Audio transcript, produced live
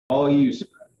All you, sir.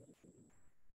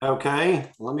 Okay,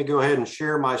 let me go ahead and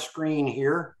share my screen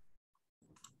here.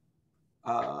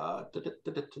 Let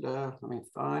me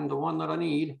find the one that I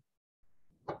need.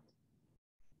 I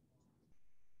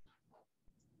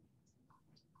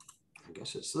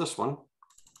guess it's this one.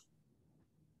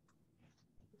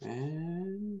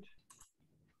 And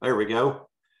there we go.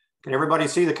 Can everybody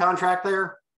see the contract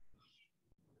there?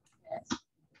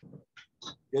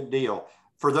 Good deal.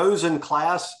 For those in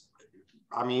class,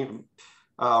 I mean,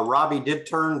 Robbie did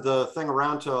turn the thing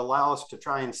around to allow us to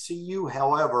try and see you.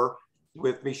 However,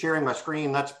 with me sharing my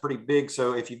screen, that's pretty big.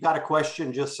 So if you've got a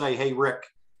question, just say, hey, Rick,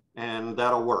 and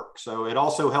that'll work. So it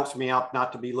also helps me out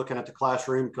not to be looking at the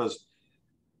classroom because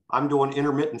I'm doing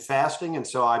intermittent fasting. And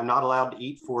so I'm not allowed to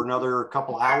eat for another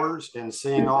couple hours, and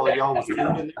seeing all of y'all with food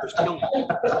in there is killing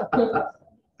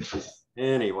me.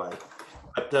 Anyway,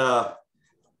 but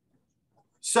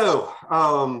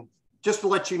just to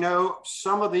let you know,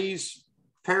 some of these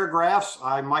paragraphs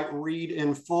I might read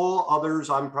in full, others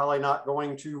I'm probably not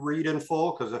going to read in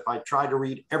full, because if I tried to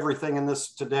read everything in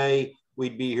this today,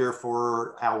 we'd be here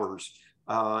for hours.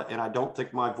 And I don't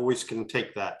think my voice can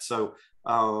take that. So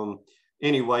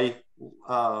anyway,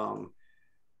 let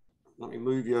me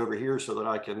move you over here so that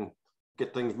I can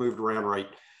get things moved around right.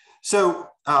 So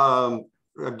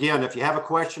again, if you have a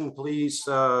question, please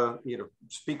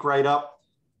speak right up.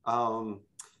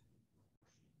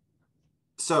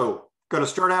 So going to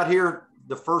start out here,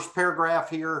 the first paragraph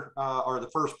here, or the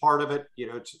first part of it, you're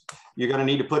going to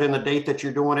need to put in the date that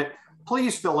you're doing it.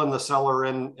 Please fill in the seller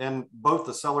and both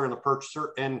the seller and the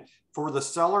purchaser. And for the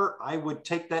seller, I would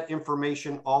take that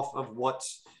information off of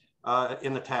what's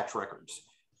in the tax records.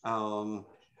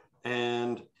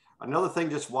 And another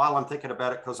thing, just while I'm thinking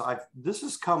about it, because this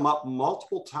has come up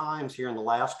multiple times here in the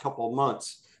last couple of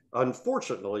months.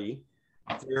 Unfortunately,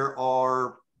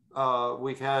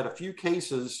 we've had a few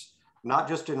cases, not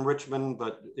just in Richmond,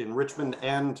 but in Richmond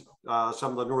and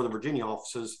some of the Northern Virginia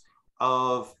offices,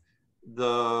 of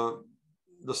the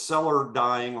seller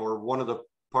dying, or one of the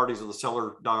parties of the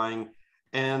seller dying,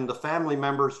 and the family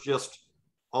members just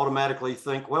automatically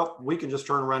think, well, we can just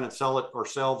turn around and sell it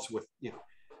ourselves with,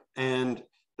 and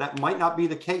that might not be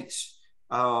the case.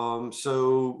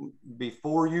 So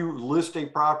before you list a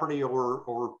property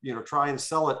or try and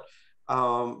sell it,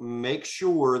 make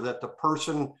sure that the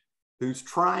person who's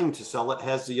trying to sell it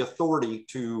has the authority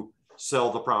to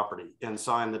sell the property and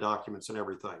sign the documents and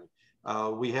everything.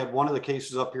 We had one of the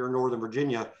cases up here in Northern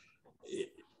Virginia.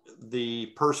 The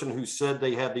person who said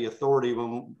they had the authority,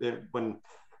 when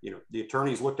the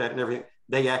attorneys looked at it and everything,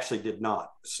 they actually did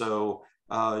not. So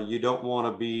you don't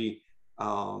want to be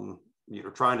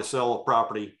trying to sell a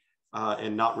property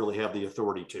and not really have the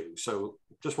authority to. So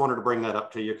just wanted to bring that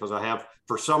up to you, because I have,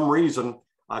 for some reason,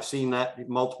 I've seen that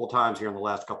multiple times here in the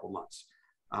last couple of months.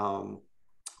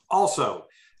 Also,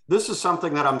 this is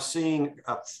something that I'm seeing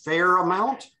a fair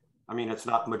amount. I mean, it's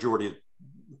not majority,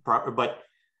 but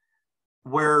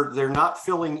where they're not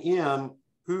filling in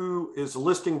who is a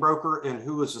listing broker and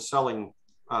who is a selling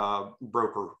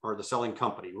broker, or the selling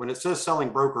company. When it says selling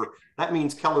broker, that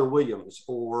means Keller Williams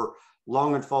or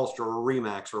Long and Foster or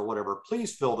Remax or whatever.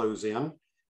 Please fill those in.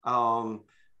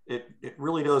 It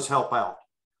really does help out.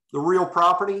 The real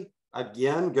property,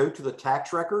 again, go to the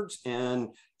tax records and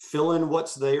fill in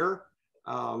what's there.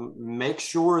 Make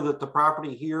sure that the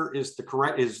property here is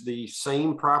the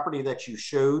same property that you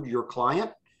showed your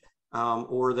client,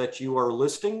 or that you are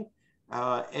listing.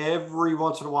 Every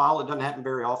once in a while, it doesn't happen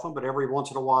very often, but every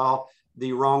once in a while,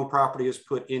 the wrong property is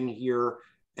put in here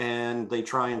and they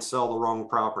try and sell the wrong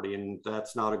property, and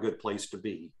that's not a good place to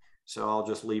be. So I'll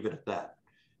just leave it at that.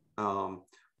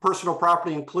 Personal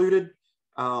property included.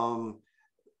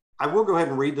 I will go ahead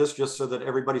and read this just so that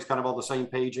everybody's kind of on the same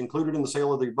page. Included in the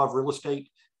sale of the above real estate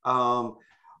are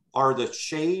the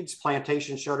shades,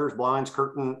 plantation shutters, blinds,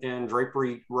 curtain and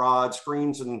drapery rods,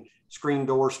 screens and screen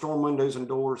doors, storm windows and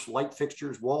doors, light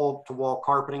fixtures, wall-to-wall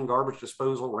carpeting, garbage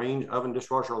disposal, range, oven,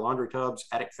 dishwasher, laundry tubs,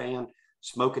 attic fan,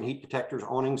 smoke and heat detectors,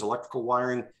 awnings, electrical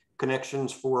wiring,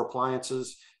 connections for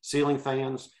appliances, ceiling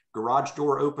fans, garage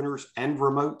door openers and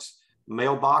remotes,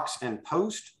 mailbox and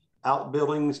post,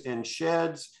 outbuildings and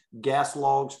sheds, gas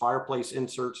logs, fireplace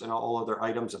inserts, and all other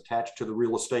items attached to the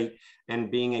real estate and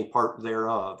being a part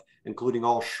thereof, including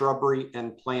all shrubbery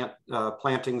and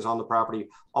plantings on the property.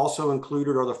 Also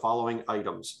included are the following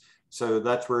items. So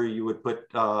that's where you would put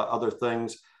other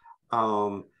things.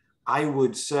 I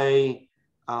would say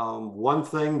one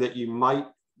thing that you might,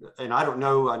 and I don't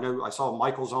know, I saw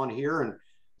Michael's on here,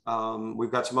 and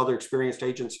we've got some other experienced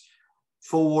agents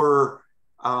for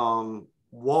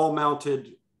wall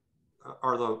mounted,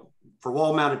 or for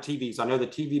wall mounted TVs, I know the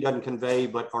TV doesn't convey,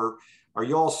 but are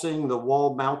you all seeing the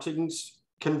wall mountings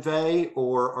convey,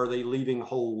 or are they leaving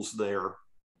holes there?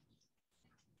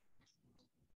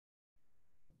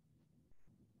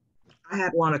 I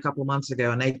had one a couple of months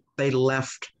ago, and they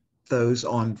left those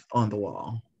on the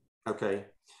wall. Okay.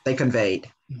 They conveyed.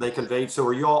 They conveyed. So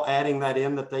are you all adding that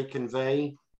in, that they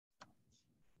convey?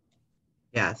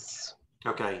 Yes.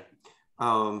 Okay.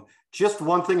 Just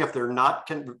one thing, if they're not,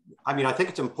 I mean, I think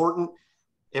it's important.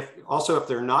 If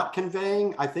they're not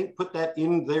conveying, I think put that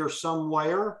in there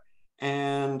somewhere.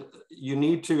 And you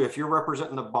need to, if you're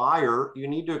representing the buyer, you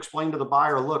need to explain to the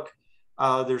buyer, look,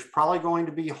 there's probably going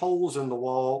to be holes in the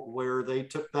wall where they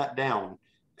took that down.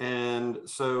 And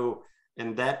so,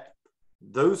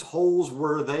 those holes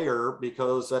were there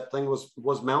because that thing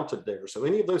was mounted there. So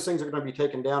any of those things that are going to be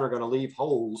taken down are going to leave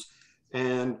holes,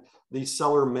 and the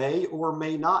seller may or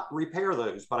may not repair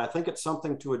those. But I think it's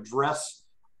something to address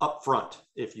up front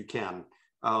if you can,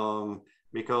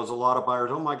 because a lot of buyers,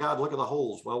 oh my God, look at the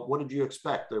holes. Well, what did you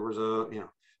expect? There was a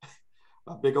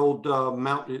big old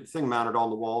thing mounted on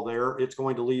the wall there. It's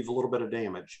going to leave a little bit of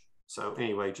damage. So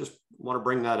anyway, just want to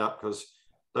bring that up because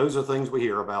those are things we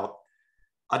hear about.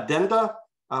 Addenda,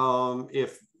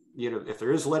 if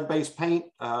there is lead-based paint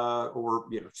or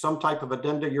some type of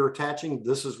addenda you're attaching,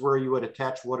 this is where you would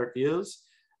attach what it is.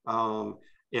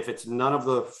 If it's none of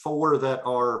the 4 that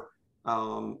are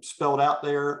spelled out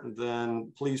there,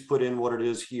 then please put in what it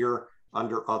is here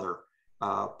under other.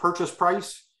 Purchase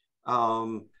price,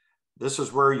 this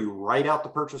is where you write out the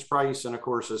purchase price, and of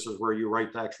course this is where you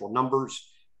write the actual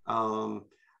numbers.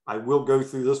 I will go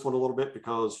through this one a little bit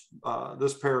because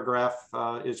this paragraph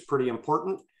is pretty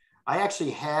important. I actually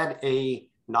had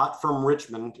not from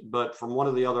Richmond, but from one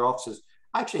of the other offices,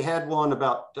 I actually had one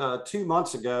about 2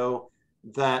 months ago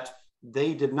that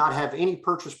they did not have any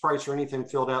purchase price or anything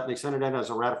filled out, and they sent it in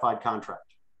as a ratified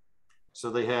contract.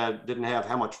 So they didn't have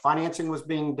how much financing was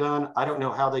being done. I don't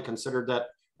know how they considered that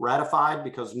ratified,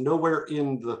 because nowhere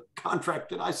in the contract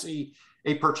did I see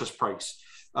a purchase price.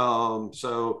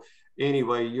 So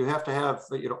anyway, you have to have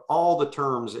all the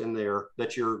terms in there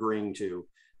that you're agreeing to.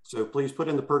 So please put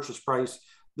in the purchase price.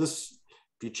 If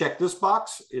you check this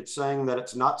box, it's saying that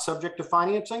it's not subject to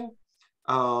financing.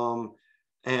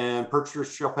 And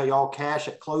purchasers shall pay all cash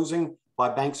at closing by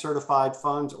bank certified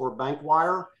funds or bank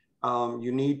wire.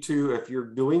 You need to, if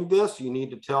you're doing this, you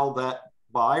need to tell that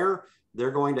buyer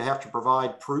they're going to have to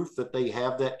provide proof that they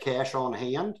have that cash on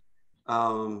hand.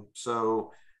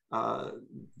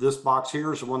 This box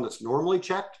here is the one that's normally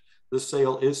checked. This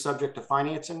sale is subject to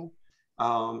financing.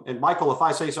 And Michael, if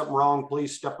I say something wrong,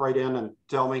 please step right in and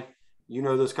tell me. You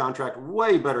know this contract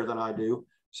way better than I do.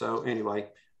 So anyway.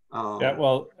 Yeah,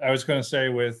 well, I was going to say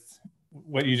with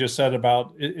what you just said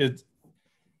about it,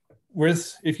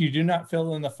 if you do not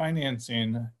fill in the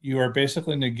financing, you are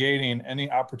basically negating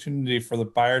any opportunity for the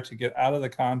buyer to get out of the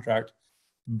contract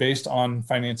based on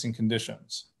financing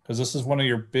conditions. Because this is one of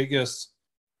your biggest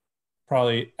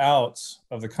probably outs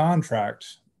of the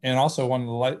contract, and also one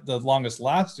of the longest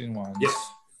lasting ones.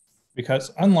 Yes.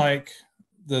 Because unlike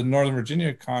the Northern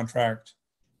Virginia contract,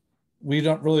 we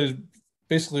don't really,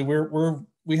 basically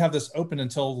we have this open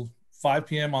until 5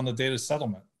 p.m. on the date of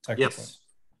settlement, technically. Yes.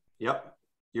 Yep.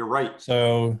 You're right.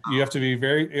 So you have to be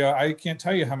very, I can't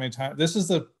tell you how many times, this is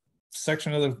the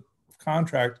section of the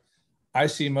contract I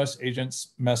see most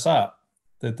agents mess up,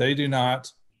 that they do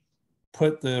not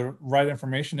put the right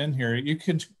information in here. You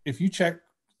could, if you check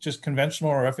just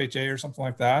conventional or FHA or something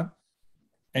like that,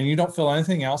 and you don't fill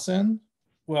anything else in,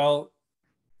 well,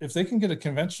 if they can get a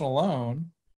conventional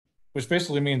loan, which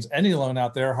basically means any loan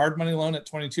out there, hard money loan at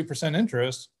 22%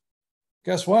 interest,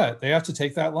 guess what? They have to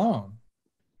take that loan.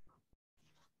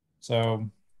 So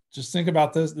just think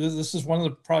about this. This is one of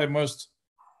the probably most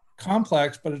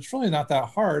complex, but it's really not that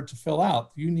hard to fill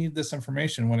out. You need this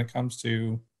information when it comes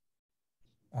to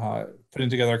putting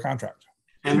together a contract.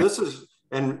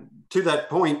 And to that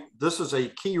point, this is a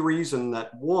key reason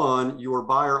that, one, your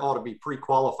buyer ought to be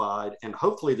pre-qualified, and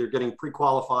hopefully they're getting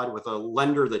pre-qualified with a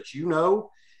lender that you know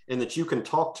and that you can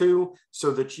talk to,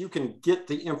 so that you can get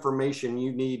the information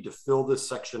you need to fill this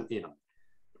section in.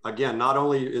 Again, not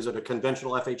only is it a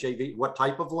conventional FHA, what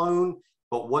type of loan,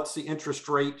 but what's the interest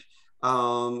rate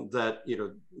that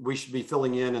we should be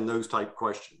filling in, and those type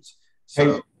questions.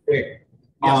 So, hey,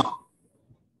 yes.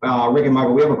 Rick and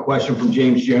Michael, we have a question from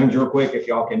James Jones real quick. If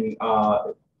y'all can,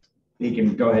 he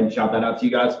can go ahead and shout that out to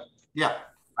you guys. Yeah.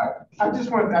 I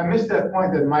missed that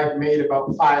point that Mike made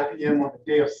about 5 p.m. on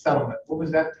the day of settlement. What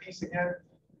was that piece again?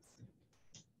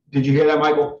 Did you hear that,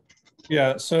 Michael?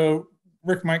 Yeah, so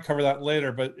Rick might cover that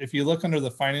later, but if you look under the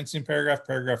financing paragraph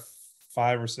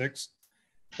 5 or 6,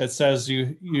 it says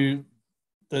the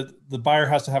buyer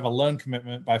has to have a loan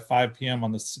commitment by 5 p.m.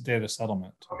 on the date of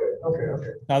settlement. Okay.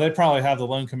 Now they probably have the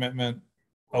loan commitment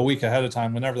a week ahead of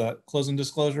time. Whenever that closing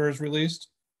disclosure is released,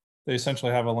 they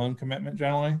essentially have a loan commitment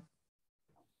generally.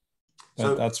 But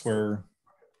So that's where.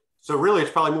 So really,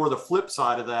 it's probably more the flip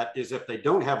side of that is if they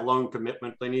don't have loan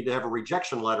commitment, they need to have a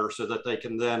rejection letter so that they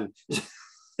can then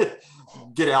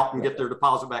get out and get their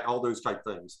deposit back, all those type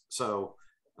things. So,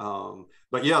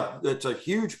 but yeah, it's a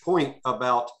huge point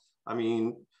about, I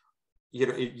mean, you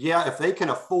know, yeah, if they can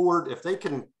afford, if they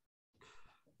can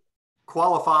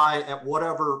qualify at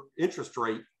whatever interest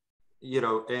rate, you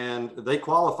know, and they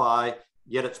qualify,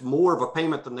 yet it's more of a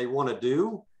payment than they want to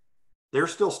do, they're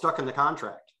still stuck in the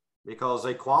contract because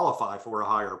they qualify for a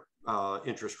higher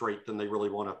interest rate than they really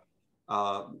want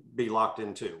to be locked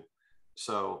into.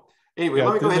 So anyway, Yeah,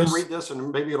 let me go ahead and read this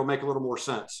and maybe it'll make a little more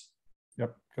sense.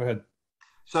 Yep, go ahead.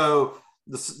 So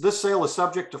this sale is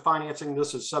subject to financing.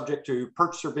 This is subject to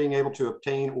purchaser being able to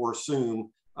obtain or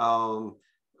assume.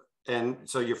 And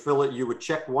so you fill it, you would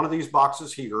check one of these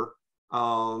boxes here.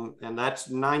 And that's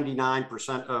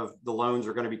 99% of the loans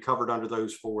are going to be covered under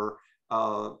those four.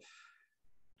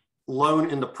 Loan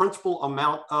in the principal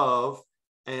amount of,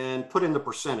 and put in the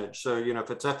percentage. So, you know,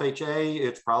 if it's FHA,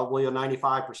 it's probably a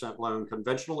 95% loan.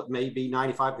 Conventional, it may be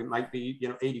 95, it might be, you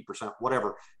know, 80%,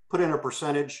 whatever. Put in a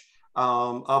percentage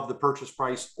of the purchase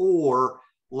price or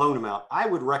loan amount. I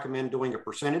would recommend doing a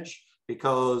percentage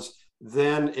because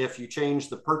then if you change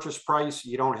the purchase price,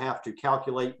 you don't have to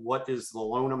calculate what is the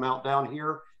loan amount down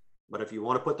here. But if you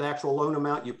want to put the actual loan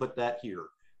amount, you put that here.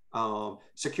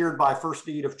 Secured by first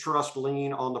deed of trust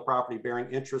lien on the property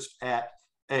bearing interest at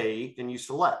A, and you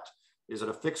select. Is it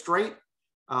a fixed rate?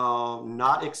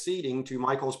 Not exceeding, to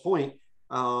Michael's point,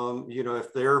 you know,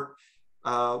 if they're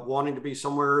wanting to be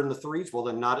somewhere in the threes, well,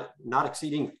 then not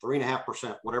exceeding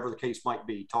 3.5%, whatever the case might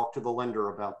be. Talk to the lender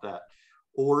about that.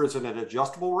 Or is it an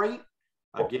adjustable rate?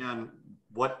 Again,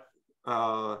 what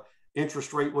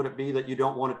interest rate would it be that you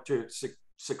don't want it to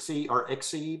succeed or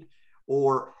exceed?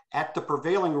 Or at the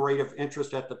prevailing rate of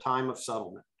interest at the time of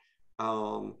settlement.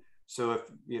 So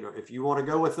if you want to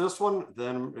go with this one,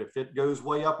 then if it goes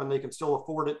way up and they can still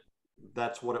afford it,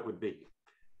 that's what it would be.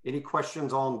 Any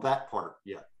questions on that part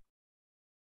yet?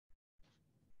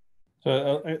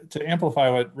 So to amplify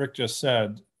what Rick just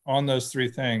said, on those three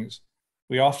things,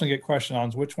 we often get questions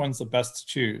on which one's the best to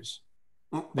choose.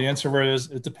 The answer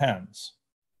is it depends.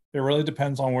 It really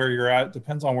depends on where you're at. It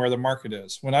depends on where the market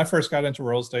is. When I first got into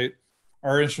real estate,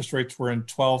 our interest rates were in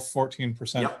 12,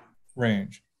 14%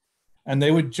 range. And they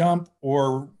would jump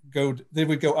they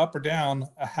would go up or down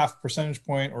a half percentage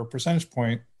point or percentage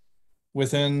point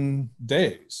within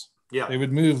days. Yeah. They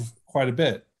would move quite a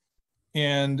bit.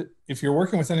 And if you're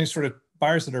working with any sort of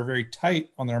buyers that are very tight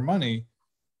on their money,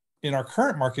 in our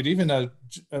current market, even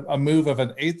a move of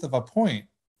 1/8 of a point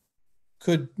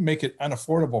could make it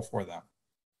unaffordable for them.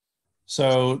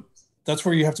 So that's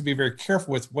where you have to be very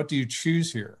careful with what do you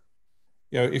choose here.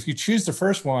 You know, if you choose the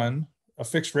first one, a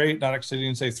fixed rate not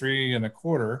exceeding say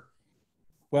 3.25,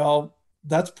 well,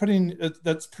 that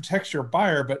protects your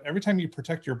buyer. But every time you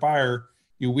protect your buyer,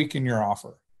 you weaken your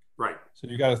offer. Right. So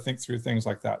you got to think through things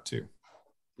like that too.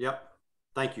 Yep.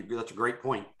 Thank you. That's a great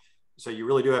point. So you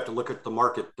really do have to look at the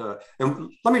market.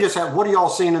 And let me just have, what are y'all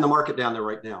seeing in the market down there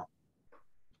right now?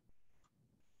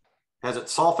 Has it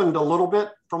softened a little bit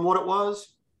from what it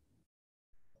was?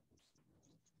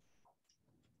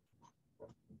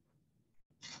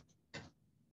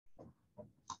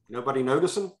 Nobody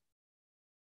noticing?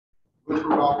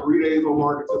 For about 3 days on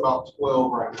market, it's about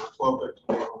 12 right now, 12, 13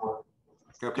 days on market.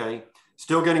 Okay.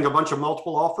 Still getting a bunch of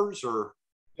multiple offers or?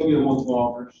 Still getting multiple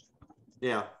offers.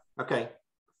 Yeah. Okay.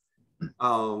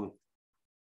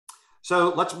 So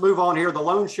let's move on here. The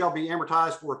loan shall be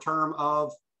amortized for a term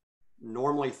of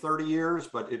normally 30 years,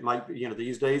 but it might be, you know,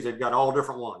 these days they've got all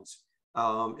different ones.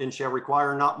 And shall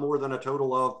require not more than a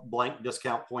total of blank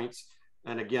discount points.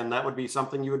 And again, that would be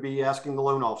something you would be asking the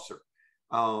loan officer.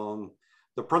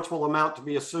 The principal amount to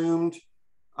be assumed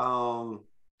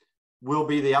will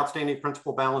be the outstanding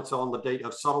principal balance on the date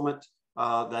of settlement.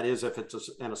 That is, if it's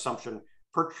an assumption.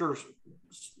 Purchasers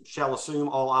shall assume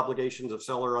all obligations of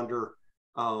seller under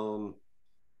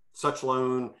such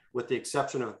loan, with the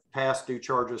exception of past due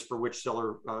charges for which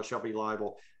seller shall be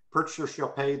liable. Purchaser shall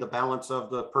pay the balance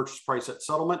of the purchase price at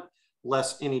settlement,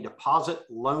 less any deposit,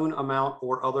 loan amount,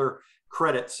 or other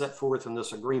credit set forth in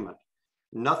this agreement.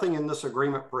 Nothing in this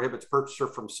agreement prohibits purchaser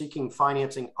from seeking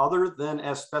financing other than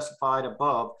as specified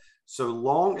above, so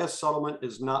long as settlement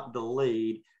is not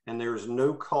delayed and there is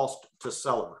no cost to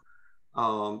seller.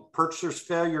 Purchaser's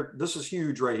failure, this is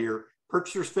huge right here.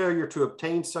 Purchaser's failure to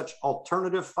obtain such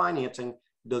alternative financing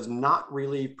does not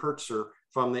relieve purchaser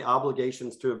from the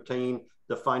obligations to obtain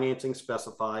the financing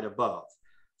specified above.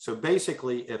 So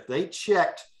basically, if they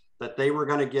checked that they were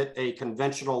going to get a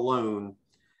conventional loan,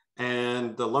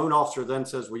 and the loan officer then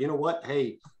says, well, you know what,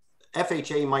 hey,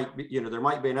 FHA might be, there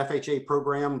might be an FHA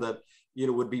program that,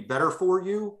 would be better for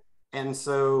you. And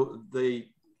so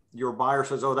your buyer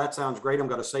says, oh, that sounds great, I'm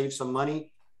going to save some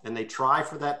money. And they try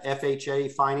for that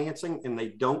FHA financing and they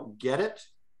don't get it.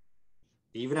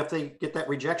 Even if they get that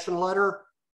rejection letter,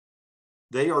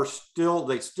 they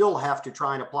still have to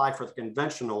try and apply for the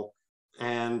conventional.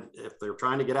 And if they're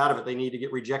trying to get out of it, they need to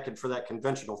get rejected for that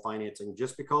conventional financing.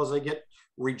 Just because they get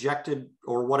rejected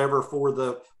or whatever for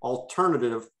the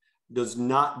alternative does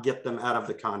not get them out of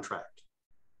the contract.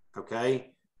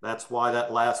 Okay, that's why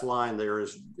that last line there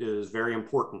is very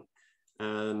important.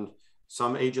 And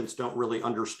some agents don't really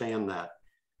understand that.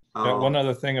 One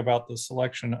other thing about the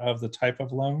selection of the type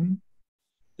of loan,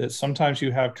 that sometimes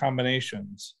you have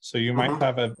combinations. So you might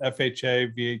have a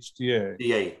FHA, VHDA.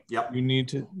 DA, yep. You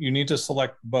need to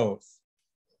select both.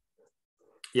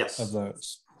 Yes. Of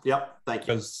those. Yep, thank you.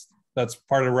 Because that's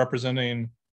part of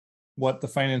representing what the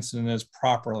financing is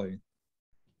properly.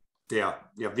 Yeah,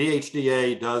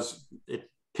 VHDA does, it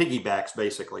piggybacks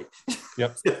basically.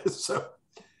 Yep. So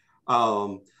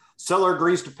seller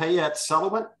agrees to pay at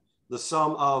settlement the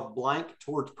sum of blank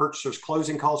towards purchaser's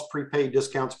closing costs, prepaid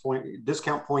discount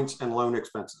points, and loan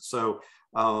expenses. So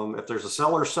if there's a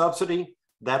seller subsidy,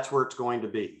 that's where it's going to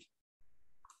be.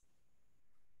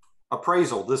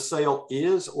 Appraisal. This sale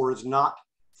is or is not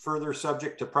further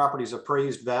subject to property's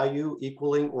appraised value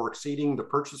equaling or exceeding the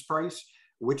purchase price,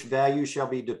 which value shall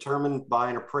be determined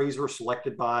by an appraiser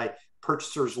selected by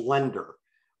purchaser's lender.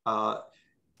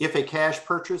 If a cash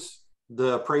purchase,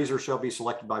 the appraiser shall be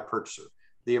selected by purchaser.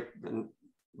 The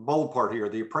bold part here,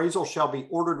 the appraisal shall be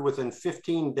ordered within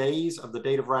 15 days of the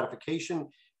date of ratification.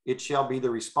 It shall be the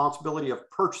responsibility of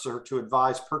purchaser to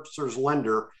advise purchaser's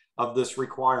lender of this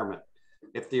requirement.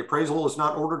 If the appraisal is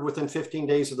not ordered within 15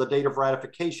 days of the date of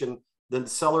ratification, then the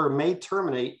seller may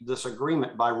terminate this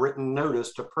agreement by written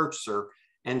notice to purchaser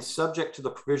and subject to the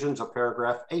provisions of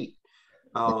paragraph 8.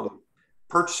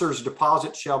 Purchaser's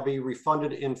deposit shall be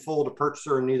refunded in full to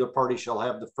purchaser, and neither party shall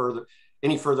have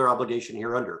any further obligation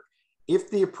hereunder. If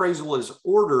the appraisal is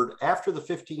ordered after the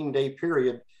 15-day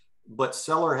period, but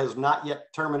seller has not yet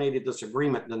terminated this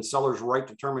agreement, then seller's right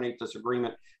to terminate this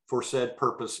agreement for said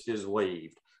purpose is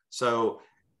waived. So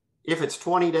if it's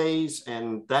 20 days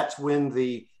and that's when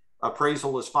the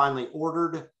appraisal is finally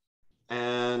ordered,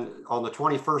 and on the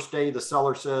 21st day, the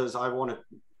seller says, I want to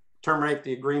terminate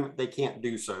the agreement, they can't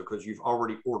do so because you've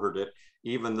already ordered it,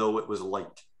 even though it was late.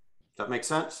 Does that make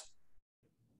sense?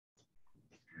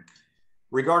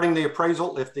 Regarding the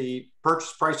appraisal, if the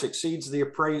purchase price exceeds the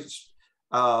appraised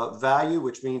value,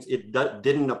 which means it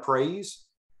didn't appraise,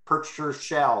 purchaser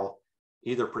shall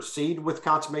either proceed with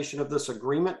consummation of this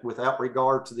agreement without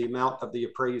regard to the amount of the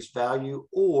appraised value,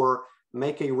 or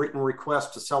make a written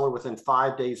request to seller within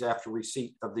 5 days after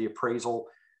receipt of the appraisal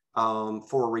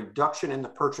for a reduction in the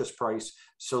purchase price,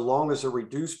 so long as the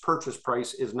reduced purchase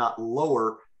price is not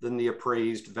lower than the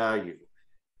appraised value.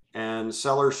 And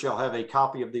seller shall have a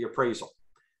copy of the appraisal.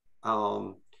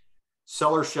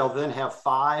 Seller shall then have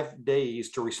 5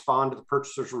 days to respond to the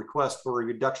purchaser's request for a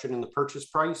reduction in the purchase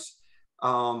price.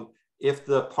 If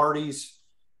the parties,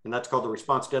 and that's called the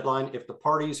response deadline, if the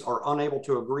parties are unable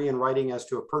to agree in writing as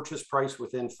to a purchase price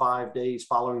within 5 days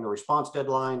following the response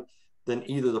deadline, then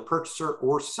either the purchaser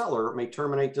or seller may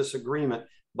terminate this agreement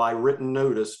by written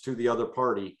notice to the other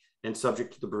party and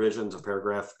subject to the provisions of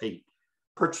paragraph 8.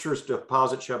 Purchaser's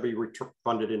deposit shall be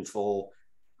refunded in full.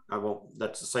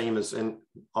 That's the same as in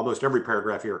almost every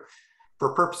paragraph here.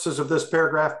 For purposes of this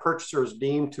paragraph, purchaser is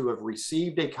deemed to have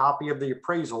received a copy of the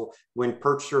appraisal when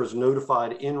purchaser is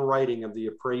notified in writing of the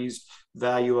appraised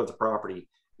value of the property.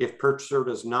 If purchaser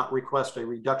does not request a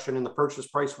reduction in the purchase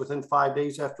price within 5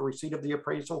 days after receipt of the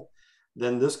appraisal,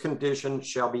 then this condition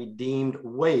shall be deemed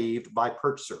waived by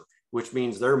purchaser, which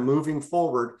means they're moving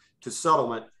forward to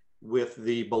settlement with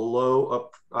the below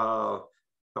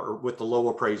or with the low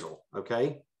appraisal.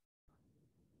 Okay.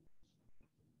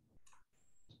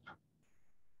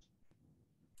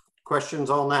 Questions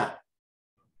on that?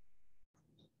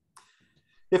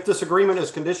 If this agreement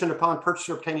is conditioned upon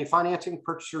purchaser obtaining financing,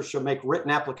 purchaser shall make written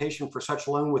application for such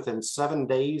loan within 7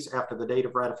 days after the date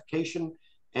of ratification,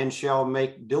 and shall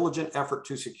make diligent effort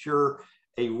to secure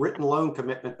a written loan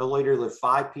commitment no later than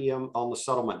 5 p.m. on the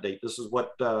settlement date. This is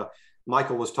what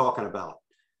Michael was talking about,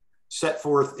 set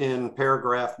forth in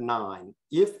paragraph 9.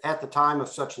 If at the time of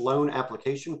such loan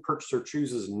application, purchaser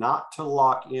chooses not to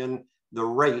lock in the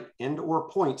rate and or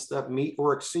points that meet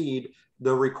or exceed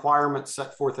the requirements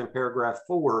set forth in paragraph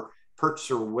 4,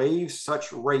 purchaser waives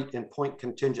such rate and point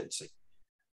contingency.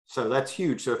 So that's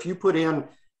huge. So if you put in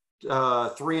 3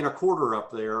 1/4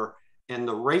 up there and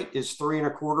the rate is 3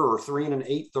 1/4 or 3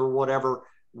 1/8 or whatever,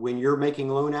 when you're making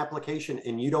loan application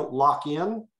and you don't lock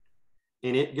in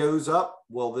and it goes up,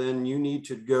 well, then you need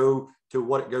to go to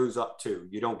what it goes up to.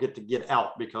 You don't get to get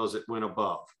out because it went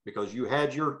above, because you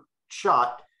had your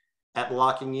shot at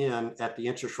locking in at the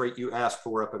interest rate you asked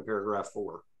for up in paragraph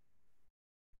 4.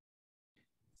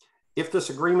 If this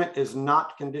agreement is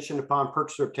not conditioned upon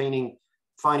purchaser obtaining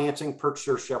financing,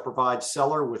 purchaser shall provide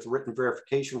seller with written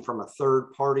verification from a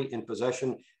third party in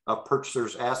possession of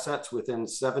purchaser's assets within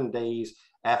 7 days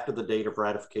after the date of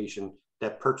ratification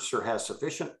that purchaser has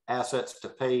sufficient assets to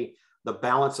pay the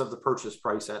balance of the purchase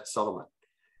price at settlement.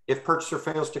 If purchaser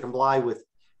fails to comply with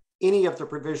any of the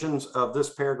provisions of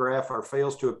this paragraph or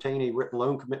fails to obtain a written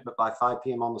loan commitment by 5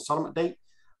 p.m. on the settlement date,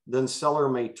 then seller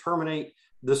may terminate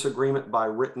this agreement by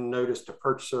written notice to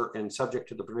purchaser, and subject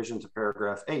to the provisions of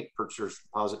paragraph 8, purchaser's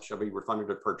deposit shall be refunded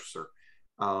to purchaser.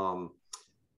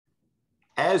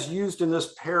 As used in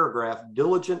this paragraph,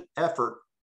 diligent effort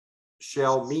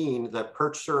shall mean that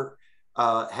purchaser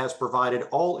has provided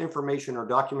all information or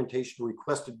documentation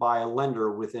requested by a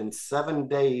lender within 7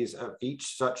 days of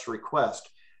each such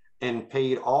request and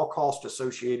paid all costs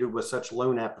associated with such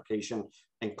loan application,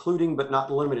 including but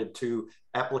not limited to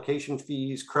application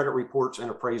fees, credit reports,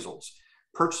 and appraisals.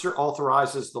 Purchaser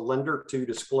authorizes the lender to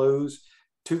disclose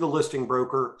to the listing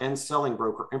broker and selling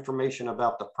broker information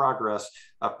about the progress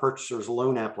of purchaser's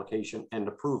loan application and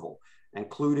approval,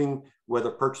 including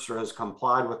whether purchaser has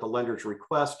complied with the lender's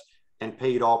request and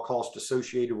paid all costs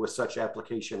associated with such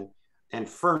application, and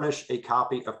furnish a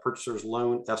copy of purchaser's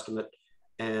loan estimate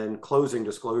and closing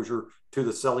disclosure to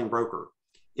the selling broker.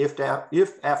 If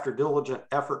after diligent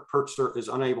effort purchaser is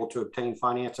unable to obtain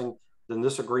financing, then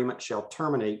this agreement shall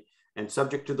terminate, and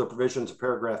subject to the provisions of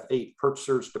paragraph 8,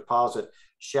 purchaser's deposit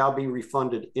shall be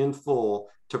refunded in full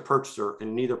to purchaser,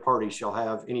 and neither party shall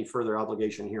have any further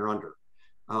obligation hereunder.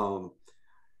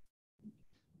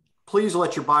 Please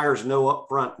let your buyers know up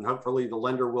front, and hopefully the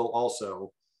lender will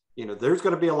also. There's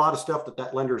going to be a lot of stuff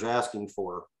that lender's asking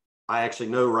for. I actually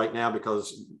know right now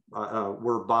because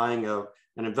we're buying an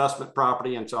investment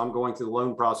property, and so I'm going through the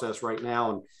loan process right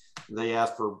now, and they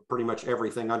ask for pretty much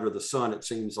everything under the sun, it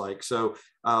seems like. So,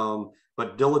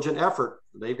 but diligent effort,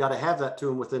 they've got to have that to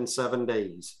them within 7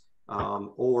 days,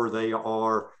 or they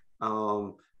are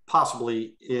could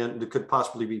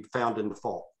possibly be found in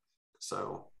default.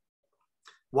 So,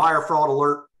 wire fraud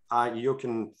alert, you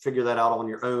can figure that out on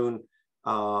your own.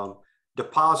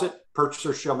 Deposit,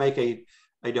 purchaser shall make a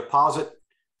deposit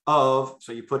of,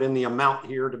 so you put in the amount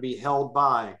here, to be held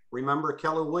by. Remember,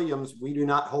 Keller Williams, we do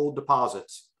not hold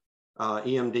deposits,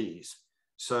 EMDs.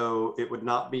 So it would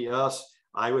not be us.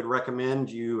 I would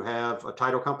recommend you have a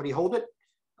title company hold it.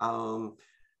 And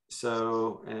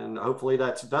hopefully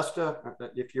that's Vesta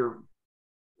if you're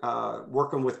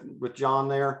working with John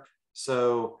there.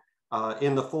 So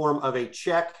in the form of a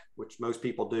check, which most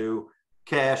people do,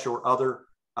 cash or other,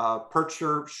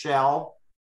 purchaser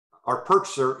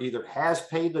either has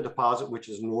paid the deposit, which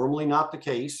is normally not the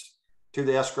case, to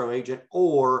the escrow agent,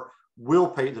 or will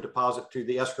pay the deposit to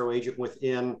the escrow agent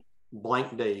within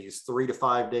blank days, 3 to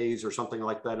 5 days or something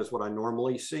like that is what I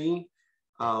normally see.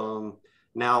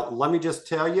 Now, let me just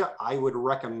tell you, I would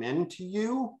recommend to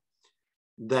you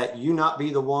that you not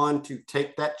be the one to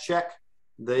take that check.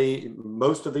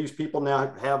 Most of these people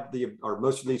now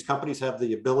most of these companies have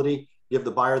the ability, give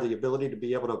the buyer the ability to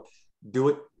be able to do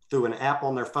it through an app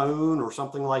on their phone or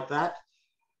something like that.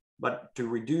 But to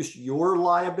reduce your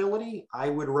liability, I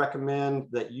would recommend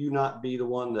that you not be the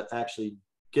one that actually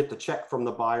get the check from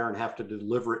the buyer and have to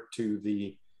deliver it to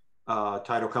the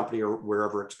title company or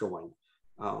wherever it's going.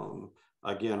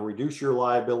 Again, reduce your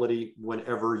liability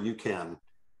whenever you can.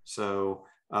 So,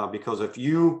 because if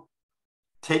you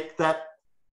take that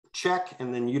check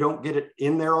and then you don't get it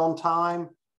in there on time,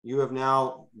 you have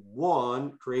now,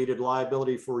 one, created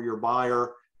liability for your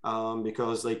buyer,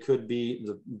 because they could be,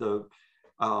 the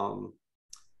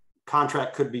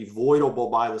contract could be voidable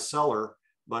by the seller,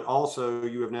 but also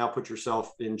you have now put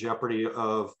yourself in jeopardy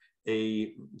of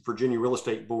a Virginia Real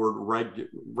Estate Board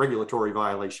regulatory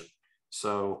violation.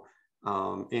 So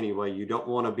anyway, you don't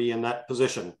want to be in that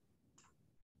position.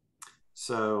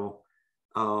 So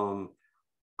I'm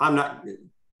not,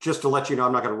 just to let you know,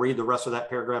 I'm not going to read the rest of that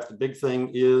paragraph. The big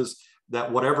thing is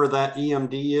that whatever that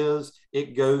EMD is,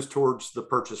 it goes towards the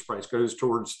purchase price, goes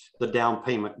towards the down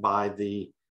payment by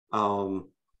the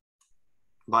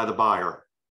buyer.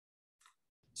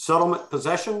 Settlement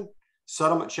possession.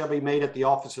 Settlement shall be made at the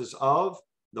offices of.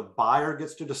 The buyer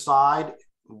gets to decide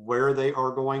where they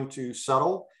are going to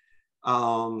settle.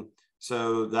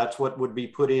 So that's what would be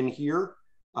put in here.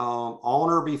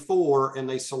 On or before, and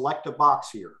they select a box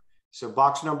here. So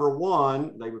box number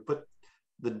 1, they would put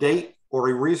the date or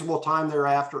a reasonable time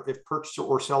thereafter if purchaser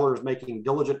or seller is making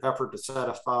diligent effort to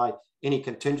satisfy any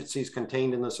contingencies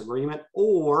contained in this agreement,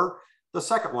 or the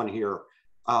second one here,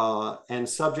 and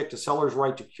subject to seller's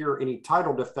right to cure any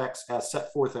title defects as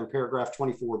set forth in paragraph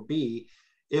 24B,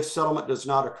 if settlement does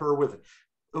not occur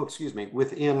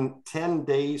within 10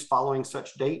 days following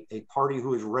such date, a party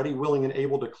who is ready, willing, and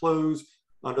able to close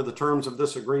under the terms of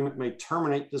this agreement may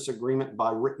terminate this agreement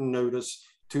by written notice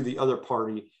to the other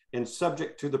party and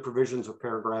subject to the provisions of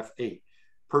paragraph 8.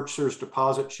 Purchaser's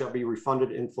deposit shall be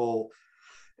refunded in full,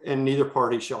 and neither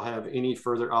party shall have any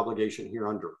further obligation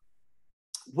hereunder.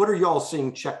 What are y'all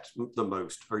seeing checked the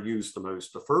most or used the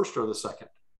most, the first or the second?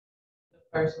 The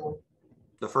first one.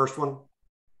 The first one?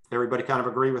 Everybody kind of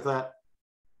agree with that?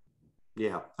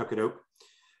 Yeah, okay, doke.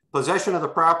 Possession of the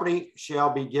property shall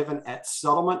be given at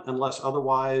settlement unless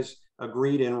otherwise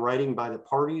agreed in writing by the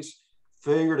parties.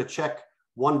 Failure to check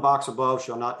one box above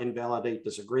shall not invalidate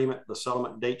this agreement. The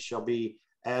settlement date shall be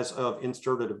as of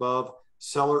inserted above.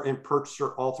 Seller and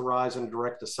purchaser authorize and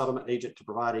direct the settlement agent to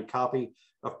provide a copy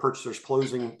of purchaser's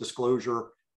closing disclosure,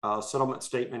 settlement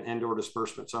statement, and/or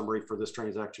disbursement summary for this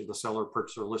transaction. The seller,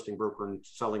 purchaser, listing broker, and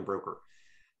selling broker.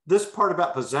 This part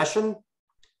about possession,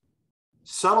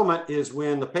 settlement is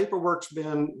when the paperwork's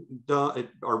been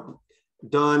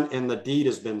done and the deed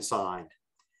has been signed.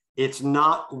 It's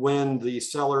not when the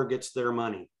seller gets their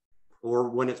money or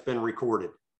when it's been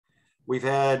recorded. We've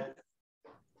had,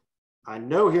 I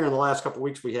know here in the last couple of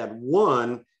weeks, we had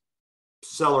one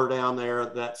seller down there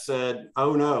that said,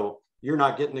 oh no, you're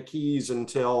not getting the keys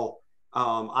until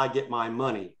I get my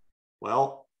money.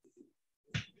 Well,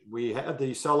 we had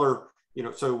the seller,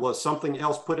 so was something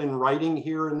else put in writing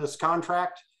here in this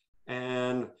contract?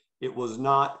 And it was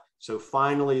not. So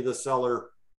finally the seller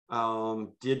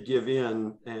did give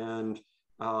in and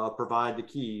provide the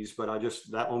keys, but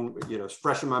that one, is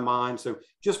fresh in my mind. So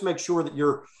just make sure that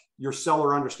your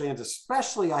seller understands,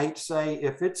 especially, I hate to say,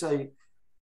 if it's an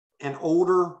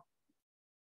older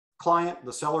client,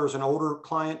 the seller is an older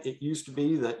client. It used to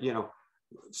be that,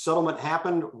 settlement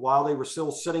happened while they were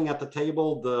still sitting at the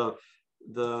table.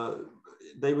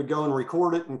 They would go and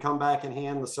record it and come back and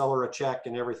hand the seller a check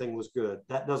and everything was good.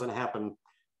 That doesn't happen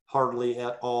hardly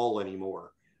at all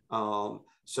anymore.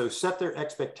 So set their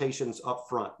expectations up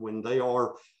front when they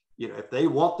are, if they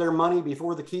want their money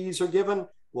before the keys are given,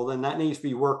 well, then that needs to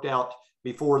be worked out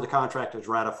before the contract is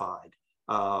ratified.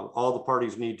 All the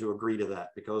parties need to agree to that,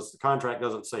 because the contract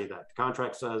doesn't say that. The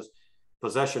contract says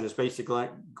possession is basically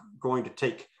going to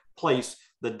take place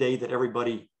the day that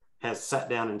everybody has sat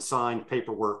down and signed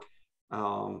paperwork,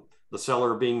 the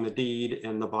seller being the deed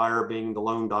and the buyer being the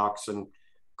loan docs and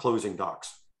closing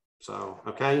docs. So,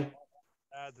 okay.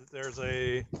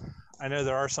 I know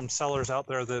there are some sellers out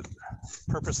there that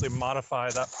purposely modify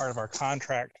that part of our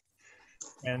contract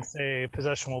and say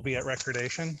possession will be at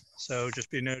recordation. So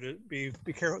just be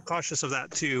careful, cautious of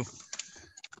that too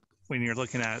when you're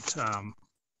looking at.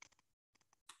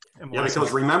 Yeah,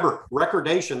 because remember,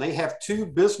 recordation, they have 2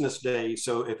 business days.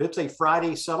 So if it's a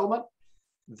Friday settlement,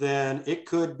 then it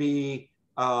could be,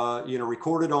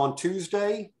 recorded on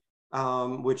Tuesday,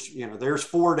 which, there's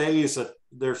 4 days that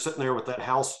they're sitting there with that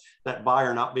house, that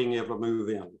buyer not being able to move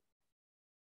in.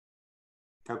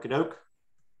 Okie doke.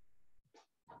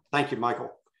 Thank you,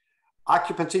 Michael.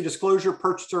 Occupancy disclosure: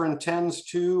 purchaser intends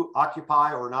to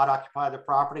occupy or not occupy the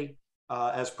property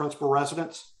as principal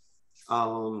residence.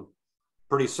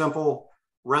 Pretty simple.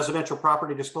 Residential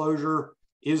property disclosure: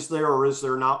 is there or is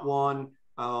there not one?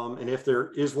 And if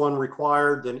there is one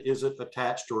required, then is it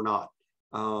attached or not?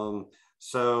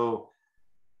 So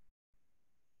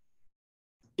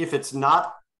if it's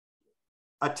not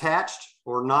attached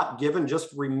or not given,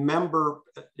 just remember,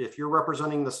 if you're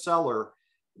representing the seller,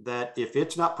 that if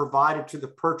it's not provided to the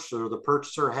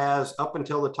purchaser has up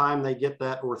until the time they get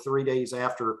that or 3 days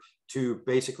after to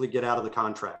basically get out of the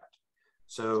contract.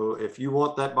 So if you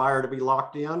want that buyer to be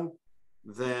locked in,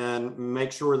 then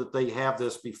make sure that they have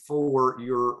this before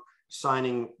you're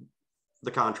signing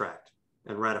the contract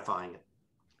and ratifying it.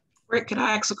 Rick, can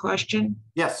I ask a question?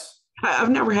 Yes. I've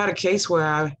never had a case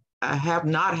where I have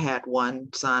not had one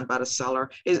signed by the seller.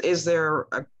 Is there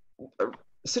a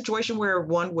situation where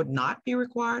one would not be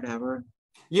required ever?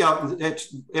 Yeah,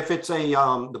 if it's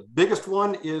the biggest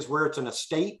one is where it's an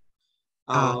estate.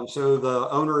 So the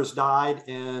owner has died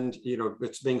and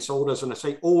it's being sold as an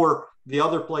estate, or the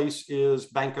other place is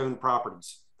bank-owned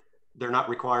properties. they're not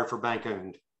required for bank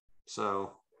owned.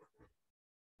 So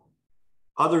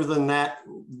other than that,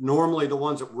 normally the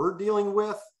ones that we're dealing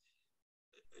with,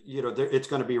 you know, it's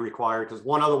going to be required, because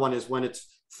one other one is when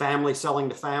it's family selling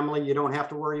to family, you don't have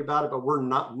to worry about it, but we're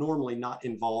not normally not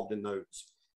involved in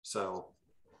those. So,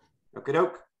 okie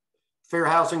doke. Fair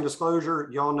housing disclosure,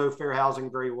 y'all know fair housing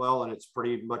very well, and it's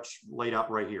pretty much laid out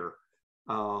right here.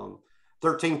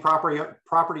 13,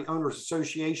 property owners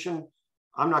association.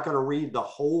 I'm not going to read the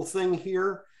whole thing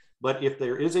here, but if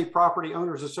there is a property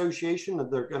owners association, that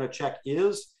they're going to check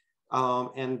is,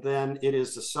 and then it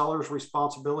is the seller's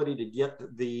responsibility to get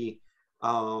the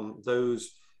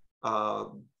those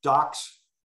docs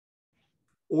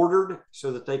ordered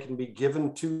so that they can be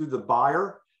given to the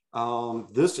buyer.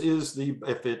 This is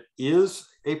if it is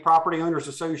a property owners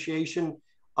association,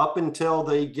 up until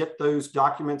they get those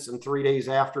documents, and 3 days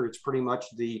after, it's pretty much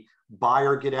the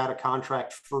buyer get out of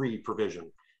contract free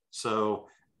provision. So,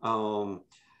 and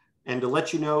to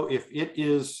let you know, if it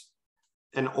is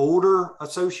an older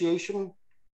association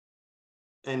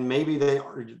and maybe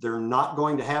they're not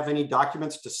going to have any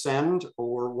documents to send,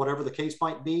 or whatever the case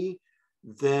might be,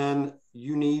 then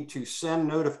you need to send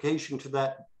notification to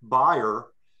that buyer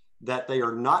that they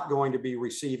are not going to be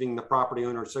receiving the property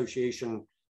owner association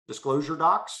disclosure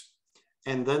docs.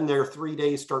 And then their 3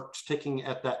 days starts ticking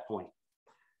at that point.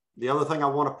 The other thing I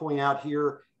want to point out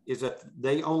here is that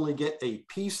they only get a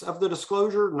piece of the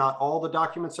disclosure, not all the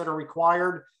documents that are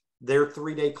required. Their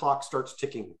 3 day clock starts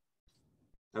ticking.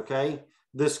 Okay.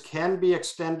 This can be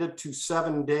extended to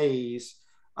 7 days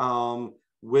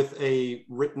with a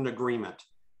written agreement.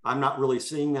 I'm not really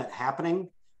seeing that happening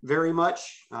very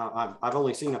much. I've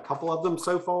only seen a couple of them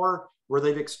so far where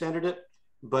they've extended it,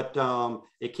 but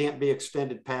it can't be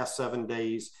extended past 7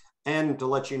 days. And to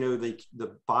let you know,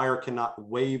 the buyer cannot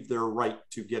waive their right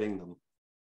to getting them.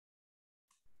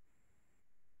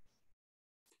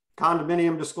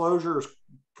 Condominium disclosure is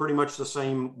pretty much the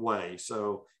same way.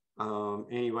 So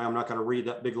anyway, I'm not going to read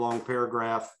that big long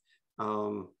paragraph.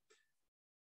 Owners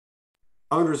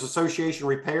Association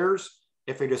repairs.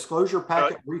 If a disclosure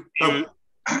packet,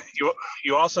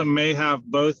 you also may have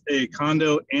both a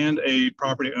condo and a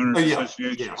property owners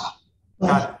association.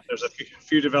 Yeah. There's a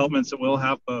few developments that will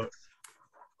have both.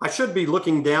 I should be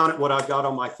looking down at what I've got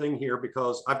on my thing here,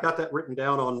 because I've got that written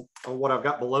down on what I've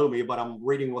got below me, but I'm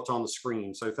reading what's on the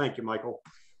screen. So thank you, Michael.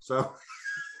 So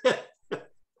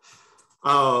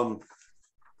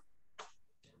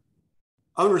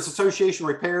Owners Association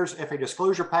repairs. If a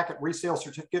disclosure packet, resale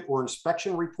certificate, or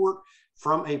inspection report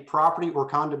from a property or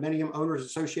condominium owners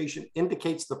association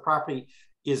indicates the property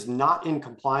is not in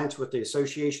compliance with the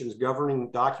association's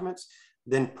governing documents,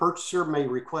 then purchaser may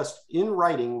request in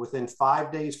writing within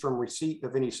 5 days from receipt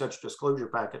of any such disclosure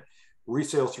packet,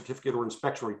 resale certificate, or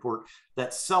inspection report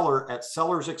that seller, at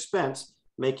seller's expense,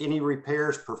 make any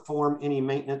repairs, perform any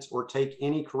maintenance, or take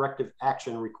any corrective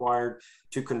action required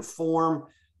to conform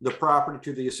the property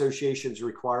to the association's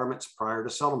requirements prior to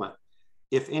settlement.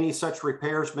 If any such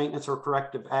repairs, maintenance, or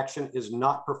corrective action is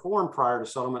not performed prior to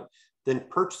settlement, then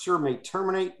purchaser may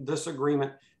terminate this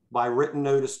agreement by written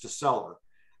notice to seller.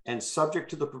 And subject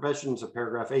to the provisions of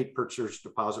paragraph 8, purchaser's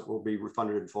deposit will be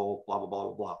refunded in full, blah, blah, blah,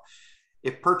 blah, blah.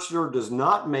 If purchaser does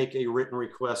not make a written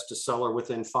request to seller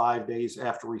within 5 days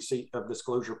after receipt of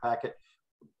disclosure packet,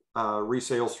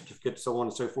 resale certificate, so on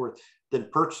and so forth, then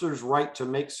purchaser's right to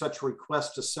make such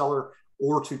request to seller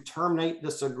or to terminate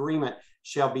this agreement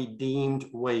shall be deemed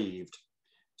waived.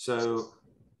 So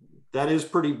that is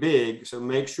pretty big. So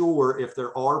make sure if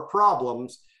there are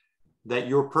problems that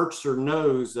your purchaser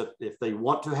knows that if they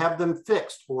want to have them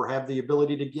fixed or have the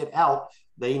ability to get out,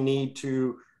 they need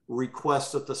to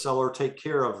request that the seller take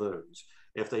care of those.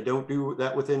 If they don't do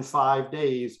that within 5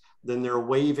 days, then they're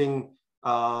waiving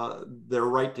their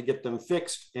right to get them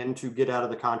fixed and to get out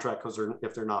of the contract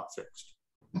if they're not fixed.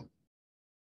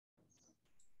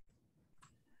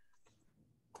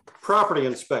 Property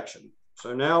inspection.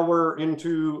 So now we're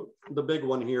into the big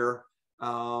one here.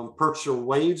 Purchaser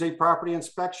waives a property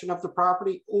inspection of the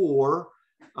property, or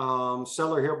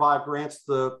seller hereby grants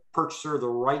the purchaser the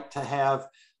right to have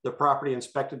the property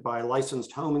inspected by a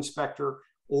licensed home inspector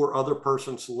or other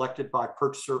person selected by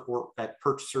purchaser or at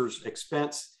purchaser's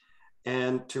expense,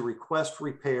 and to request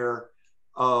repair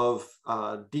of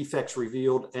defects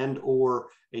revealed and or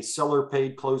a seller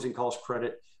paid closing cost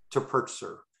credit to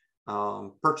purchaser.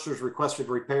 Purchaser's requested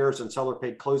repairs and seller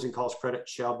paid closing cost credit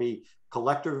shall be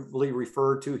collectively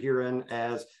referred to herein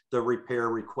as the repair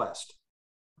request.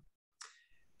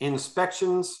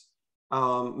 Inspections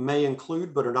may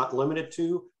include, but are not limited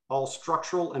to, all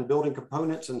structural and building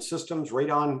components and systems,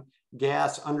 radon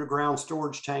gas, underground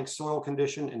storage tanks, soil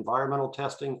condition, environmental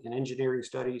testing, and engineering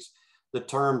studies. The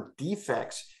term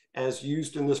defects, as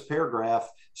used in this paragraph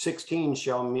 16,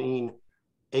 shall mean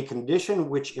a condition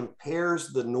which impairs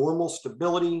the normal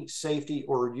stability, safety,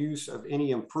 or use of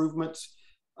any improvements,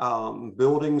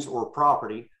 buildings, or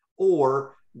property,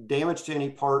 or damage to any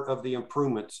part of the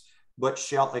improvements, but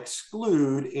shall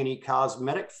exclude any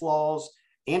cosmetic flaws,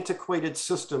 antiquated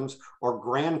systems, or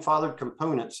grandfathered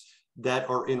components that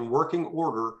are in working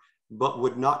order but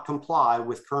would not comply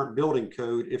with current building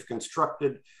code if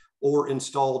constructed or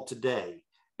installed today.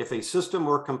 If a system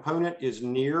or component is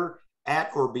near,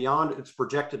 at, or beyond its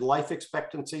projected life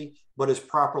expectancy but is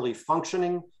properly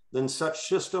functioning, then such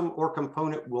system or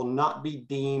component will not be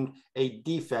deemed a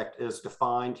defect as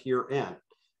defined herein.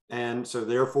 And so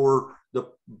therefore the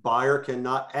buyer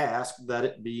cannot ask that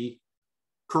it be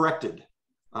corrected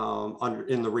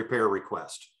in the repair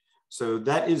request. So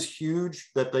that is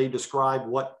huge that they describe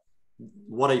what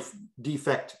a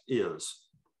defect is.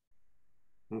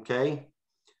 Okay.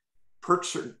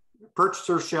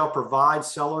 Purchaser shall provide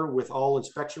seller with all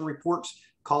inspection reports,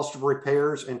 cost of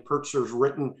repairs, and purchaser's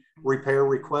written repair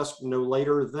request no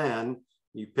later than,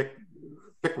 you pick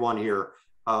one here,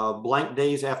 blank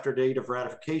days after date of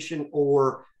ratification,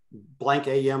 or blank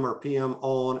AM or PM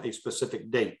on a specific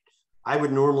date. I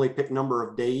would normally pick number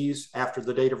of days after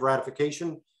the date of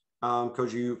ratification,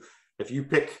 because if you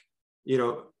pick,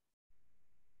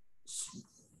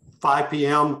 5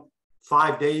 p.m.,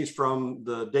 5 days from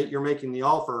the date you're making the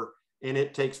offer, and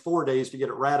it takes 4 days to get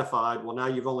it ratified, well, now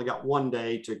you've only got 1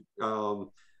 day to,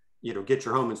 get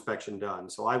your home inspection done.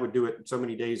 So I would do it so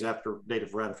many days after date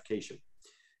of ratification.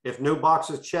 If no box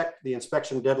is checked, the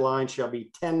inspection deadline shall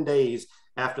be 10 days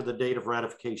after the date of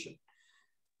ratification.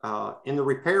 In the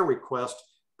repair request,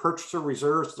 purchaser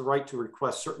reserves the right to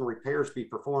request certain repairs be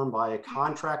performed by a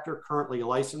contractor currently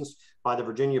licensed by the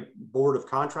Virginia Board of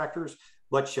Contractors,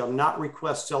 but shall not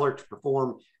request seller to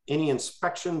perform any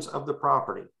inspections of the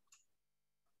property.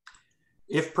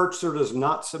 If purchaser does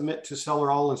not submit to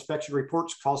seller all inspection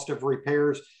reports, cost of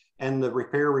repairs, and the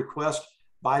repair request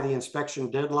by the inspection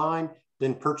deadline,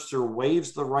 then purchaser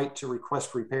waives the right to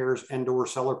request repairs and/or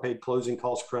seller paid closing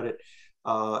cost credit,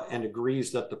 and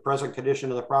agrees that the present condition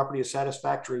of the property is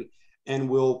satisfactory, and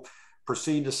will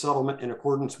proceed to settlement in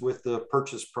accordance with the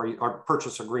purchase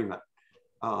agreement.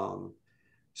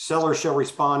 Seller shall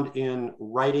respond in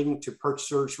writing to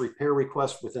purchaser's repair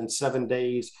request within 7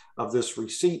 days of this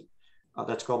receipt.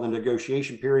 That's called the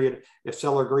negotiation period. If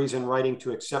seller agrees in writing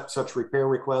to accept such repair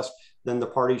request, then the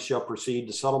parties shall proceed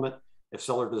to settlement. If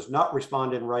seller does not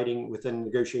respond in writing within the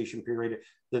negotiation period,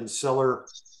 then seller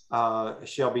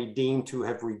shall be deemed to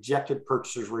have rejected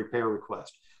purchaser's repair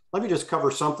request. Let me just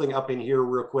cover something up in here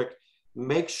real quick.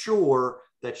 Make sure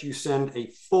that you send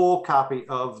a full copy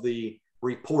of the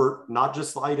report, not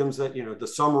just the items that, the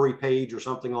summary page or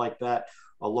something like that,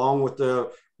 along with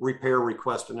the repair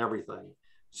request and everything.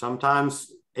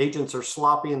 Sometimes agents are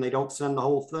sloppy and they don't send the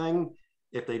whole thing.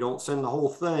 If they don't send the whole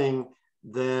thing,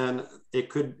 then it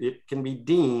can be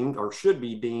deemed, or should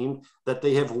be deemed, that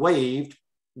they have waived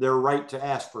their right to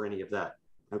ask for any of that.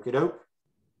 Okay, doke.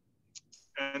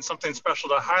 And something special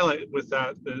to highlight with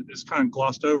that is kind of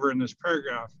glossed over in this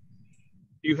paragraph.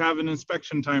 You have an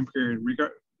inspection time period,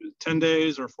 10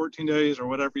 days or 14 days or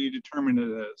whatever you determine it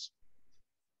is.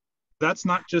 That's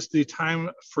not just the time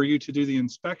for you to do the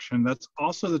inspection. That's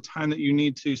also the time that you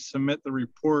need to submit the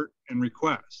report and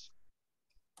request.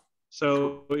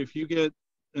 So if you get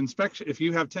inspection, if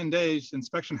you have 10 days,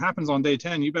 inspection happens on day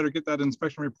 10, you better get that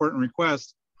inspection report and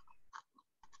request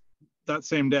that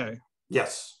same day.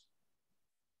 Yes.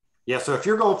 Yeah, so if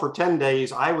you're going for 10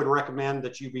 days, I would recommend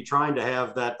that you be trying to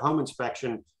have that home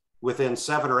inspection within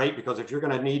 7 or 8, because if you're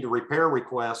going to need a repair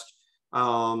request,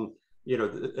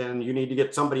 and you need to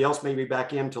get somebody else maybe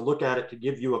back in to look at it to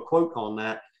give you a quote on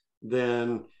that,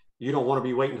 then you don't want to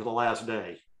be waiting to the last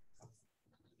day.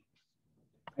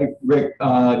 Hey, Rick,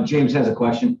 James has a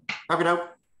question. Okay,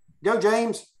 go,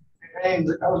 James. Hey,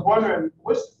 I was wondering,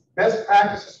 what's best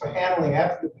practices for handling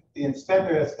after the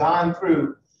inspector has gone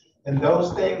through and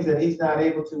those things that he's not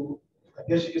able to, I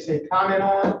guess you could say, comment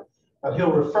on, but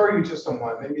he'll refer you to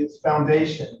someone, maybe it's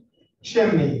foundation,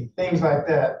 chimney, things like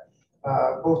that.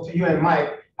 Both to you and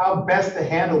Mike, how best to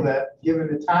handle that given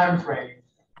the time frame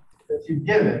that you've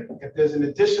given, if there's an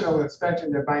additional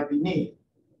inspection that might be needed.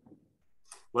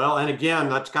 Well, and again,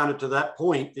 that's kind of to that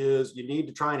point, is you need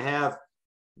to try and have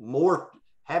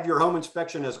your home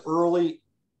inspection as early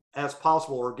as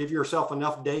possible, or give yourself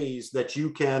enough days that you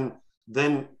can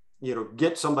then,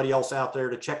 get somebody else out there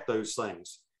to check those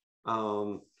things.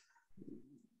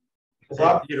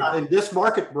 In this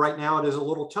market right now, it is a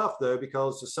little tough though,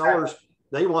 because the sellers,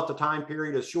 they want the time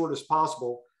period as short as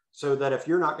possible so that if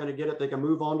you're not going to get it, they can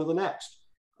move on to the next.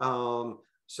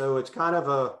 So it's kind of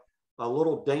a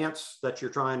little dance that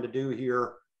you're trying to do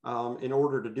here in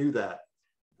order to do that.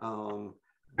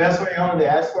 Best way only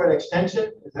to ask for an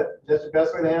extension? Is that the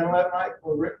best way to handle that, Mike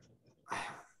or Rick?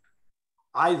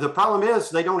 The problem is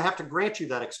they don't have to grant you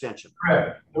that extension.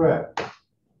 Correct.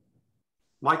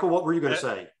 Michael, what were you going to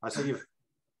say? I see you've.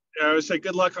 Yeah, I would say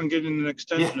good luck on getting an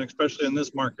extension, especially in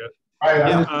this market.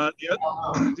 The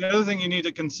other thing you need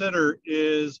to consider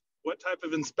is what type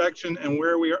of inspection and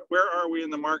where are we in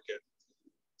the market?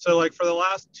 So like for the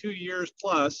last 2 years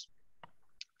plus,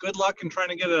 good luck in trying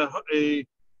to get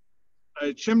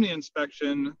a chimney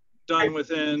inspection done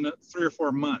within 3 or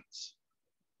 4 months.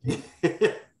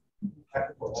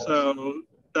 So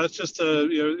that's just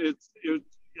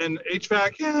and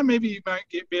HVAC, yeah, maybe you might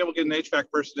be able to get an HVAC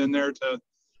person in there to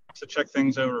check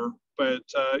things over. But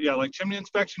yeah, like chimney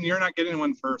inspection, you're not getting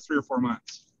one for 3 or 4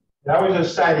 months. I was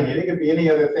just citing it. It could be any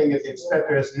other thing that the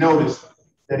inspector has noticed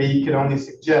that he could only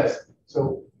suggest.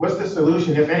 So what's the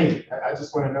solution, if any? I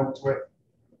just want to know which way.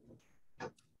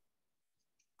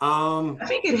 I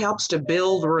think it helps to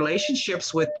build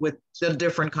relationships with the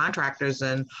different contractors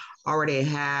and already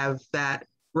have that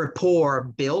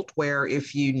rapport built where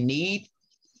if you need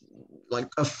like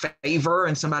a favor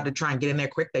and somebody to try and get in there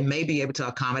quick, they may be able to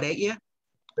accommodate you.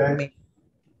 Okay. I mean,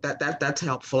 that's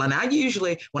helpful. And I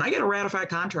usually, when I get a ratified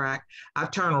contract, I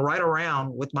turn right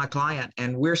around with my client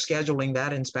and we're scheduling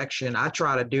that inspection. I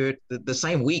try to do it the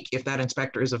same week if that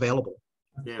inspector is available.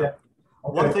 Yeah. Okay.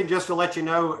 One thing just to let you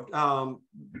know,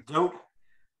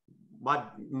 my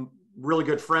really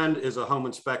good friend is a home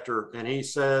inspector, and he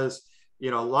says, a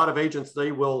lot of agents,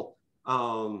 they will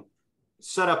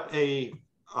set up a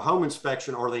home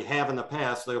inspection, or they have in the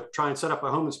past. They'll try and set up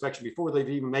a home inspection before they've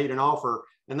even made an offer.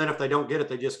 And then if they don't get it,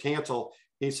 they just cancel.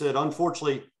 He said,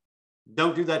 unfortunately,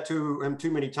 don't do that to him too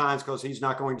many times, because he's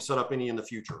not going to set up any in the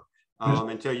future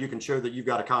until you can show that you've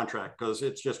got a contract, because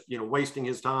it's just, wasting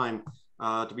his time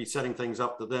to be setting things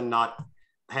up to then not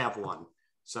have one.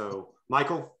 So,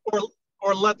 Michael?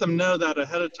 Or let them know that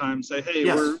ahead of time. Say, hey,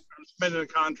 yes, we're submitting a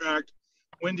contract.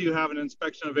 When do you have an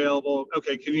inspection available?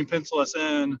 Okay, can you pencil us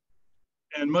in?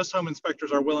 And most home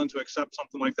inspectors are willing to accept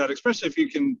something like that, especially if you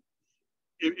can,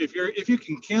 if you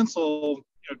can cancel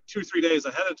 2 or 3 days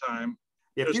ahead of time.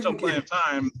 There's still plenty of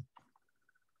time.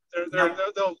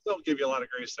 They'll give you a lot of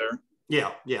grace there.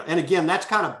 Yeah. And again, that's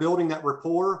kind of building that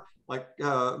rapport, like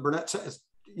Burnett says,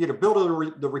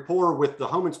 building the rapport with the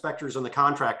home inspectors and the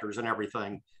contractors and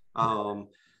everything. But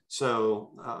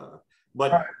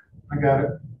I got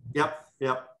it.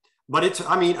 Yep. But it's,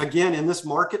 again, in this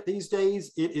market these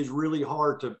days, it is really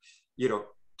hard to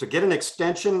get an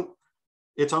extension.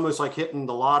 It's almost like hitting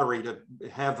the lottery to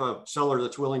have a seller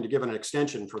that's willing to give an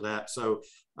extension for that. So,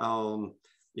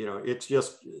 it's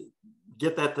just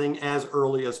get that thing as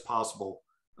early as possible,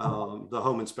 the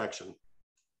home inspection.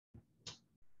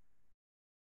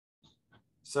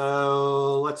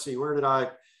 So let's see, where did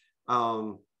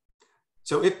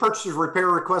so if purchaser's repair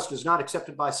request is not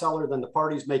accepted by seller, then the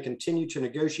parties may continue to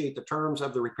negotiate the terms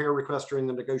of the repair request during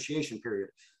the negotiation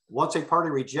period. Once a party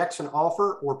rejects an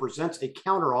offer or presents a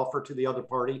counter offer to the other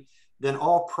party, then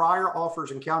all prior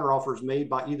offers and counter offers made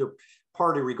by either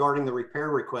party regarding the repair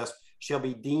request shall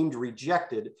be deemed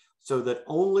rejected, so that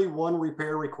only one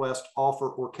repair request, offer,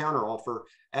 or counter offer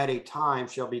at a time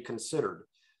shall be considered.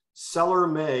 Seller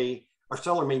may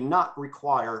not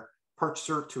require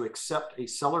purchaser to accept a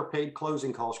seller paid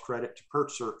closing cost credit to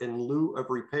purchaser in lieu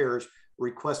of repairs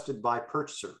requested by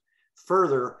purchaser.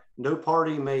 Further, no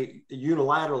party may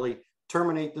unilaterally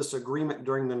terminate this agreement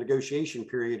during the negotiation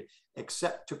period,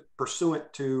 except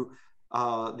pursuant to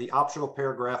the optional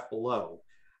paragraph below.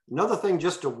 Another thing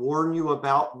just to warn you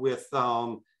about with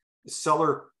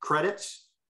seller credits,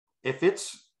 if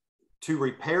it's to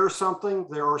repair something,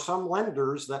 there are some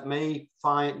lenders that may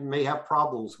have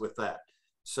problems with that.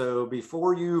 So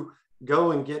before you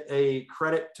go and get a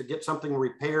credit to get something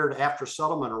repaired after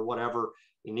settlement or whatever,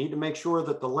 you need to make sure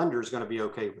that the lender is going to be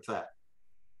okay with that.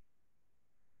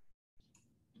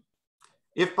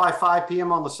 If by 5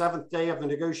 p.m. on the 7th day of the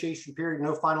negotiation period,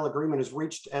 no final agreement is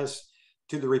reached as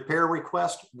to the repair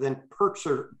request, then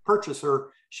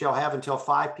purchaser shall have until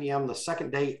 5 p.m. the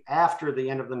second day after the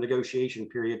end of the negotiation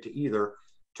period to either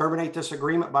terminate this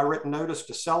agreement by written notice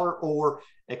to seller or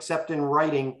accept in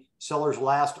writing seller's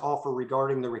last offer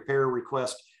regarding the repair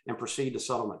request and proceed to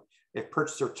settlement. If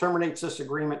purchaser terminates this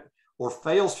agreement or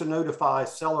fails to notify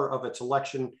seller of its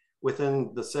election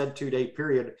within the said 2-day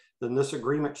period, then this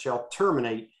agreement shall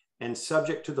terminate and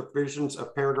subject to the provisions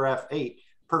of paragraph 8,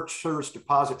 purchaser's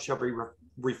deposit shall be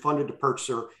refunded to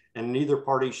purchaser, and neither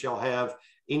party shall have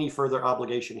any further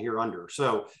obligation hereunder.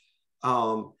 So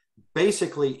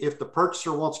basically, if the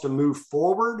purchaser wants to move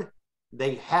forward,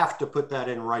 they have to put that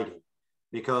in writing,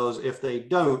 because if they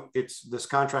don't, this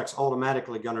contract's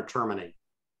automatically going to terminate.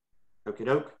 Okie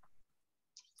doke.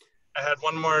 I had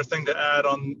one more thing to add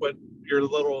on what your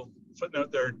little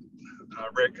footnote there,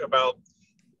 Rick, about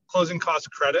closing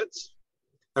cost credits.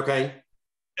 Okay.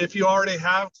 If you already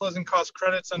have closing cost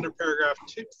credits under paragraph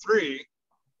 3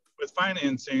 with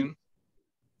financing,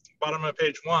 bottom of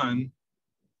page 1,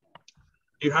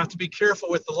 you have to be careful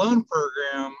with the loan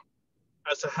program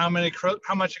as to how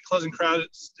much in closing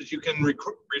credits that you can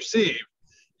receive,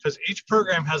 because each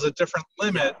program has a different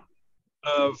limit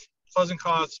of closing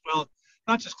costs. Well,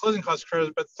 not just closing cost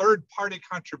credits, but third-party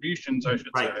contributions, I should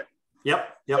say.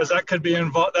 Yep. Because that could be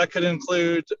involved. That could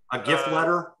include a gift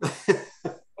letter.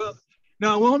 Well,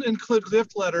 no, it won't include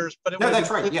gift letters, but it no, that's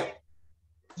right. Yeah.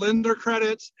 Lender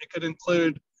credits. It could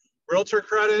include realtor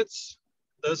credits,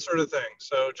 those sort of things.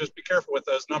 So just be careful with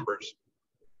those numbers.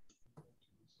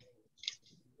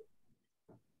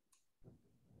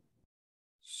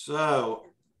 So,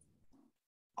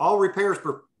 all repairs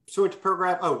pursuant to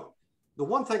paragraph. Oh, the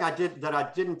one thing I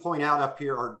didn't point out up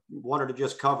here, or wanted to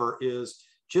just cover, is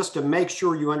just to make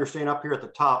sure you understand up here at the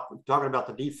top, talking about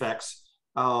the defects,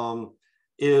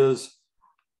 is,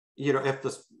 you know, if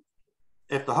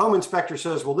the home inspector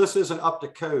says, well, this isn't up to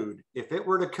code, if it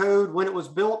were to code when it was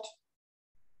built,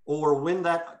 or when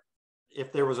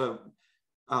if there was a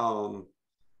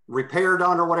repair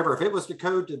done or whatever, if it was to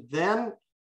code to then,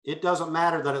 it doesn't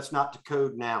matter that it's not to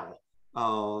code now.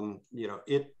 You know,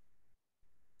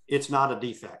 it's not a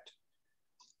defect.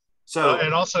 So,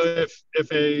 and also if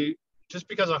just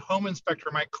because a home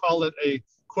inspector might call it a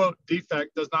quote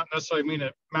defect does not necessarily mean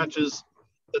it matches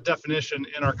the definition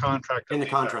in our contract. In the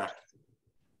contract.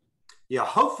 Yeah,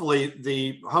 hopefully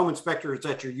the home inspectors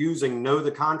that you're using know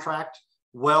the contract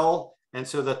well, and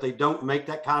so that they don't make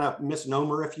that kind of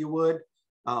misnomer, if you would.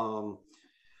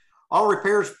 All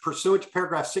repairs pursuant to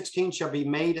paragraph 16 shall be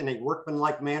made in a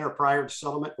workmanlike manner prior to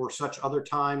settlement or such other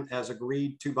time as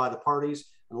agreed to by the parties.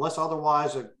 Unless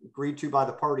otherwise agreed to by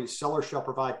the parties, seller shall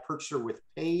provide purchaser with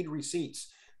paid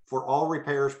receipts for all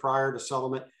repairs prior to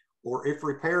settlement, or if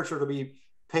repairs are to be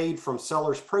paid from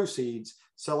seller's proceeds,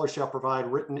 seller shall provide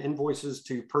written invoices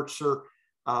to purchaser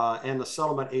and the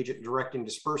settlement agent directing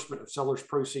disbursement of seller's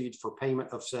proceeds for payment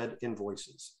of said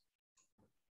invoices.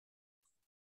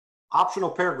 Optional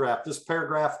paragraph. This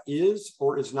paragraph is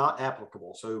or is not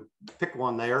applicable. So pick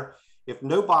one there. If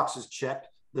no box is checked,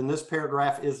 then this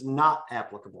paragraph is not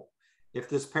applicable. If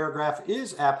this paragraph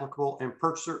is applicable and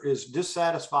purchaser is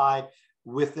dissatisfied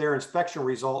with their inspection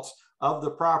results of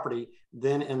the property,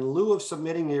 then in lieu of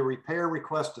submitting a repair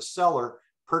request to seller,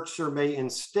 purchaser may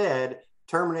instead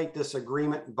terminate this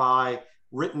agreement by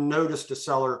written notice to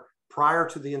seller prior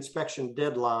to the inspection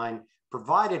deadline,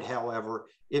 provided, however,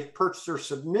 if purchaser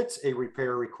submits a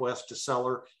repair request to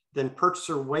seller, then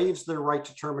purchaser waives their right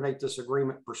to terminate this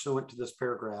agreement pursuant to this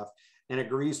paragraph and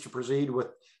agrees to proceed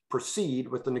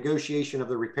with the negotiation of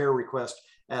the repair request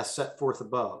as set forth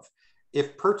above.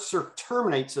 If purchaser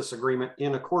terminates this agreement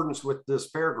in accordance with this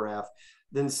paragraph,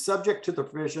 then subject to the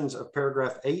provisions of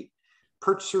paragraph 8,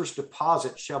 purchaser's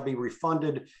deposit shall be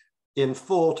refunded in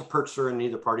full to purchaser, and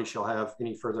neither party shall have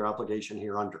any further obligation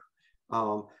hereunder.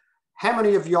 How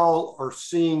many of y'all are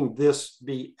seeing this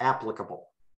be applicable?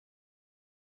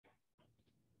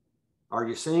 Are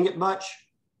you seeing it much?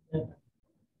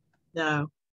 No.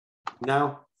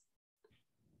 No?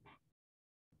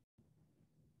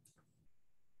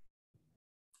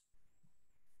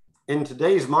 In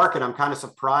today's market, I'm kind of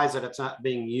surprised that it's not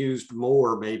being used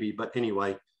more, maybe, but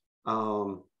anyway.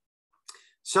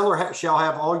 Seller shall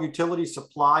have all utilities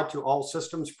supplied to all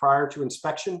systems prior to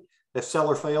inspection. If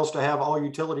seller fails to have all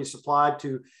utilities supplied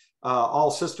to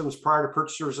all systems prior to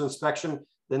purchaser's inspection,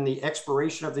 then the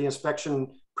expiration of the inspection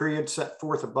period set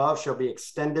forth above shall be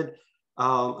extended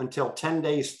until 10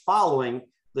 days following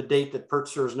the date that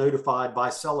purchaser is notified by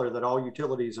seller that all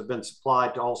utilities have been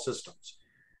supplied to all systems.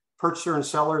 Purchaser and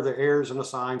seller, their heirs and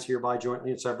assigns hereby jointly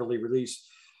and severally release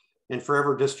and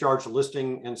forever discharge the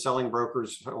listing and selling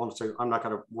brokers. I want to say, I'm not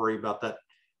going to worry about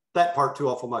that part too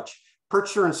awful much.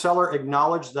 Purchaser and seller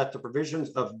acknowledge that the provisions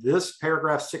of this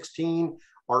paragraph 16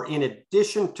 are in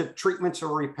addition to treatments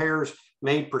or repairs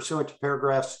made pursuant to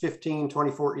paragraphs 15,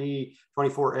 24E,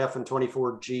 24F, and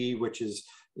 24G, which is,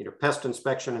 you know, pest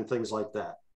inspection and things like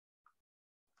that.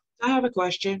 I have a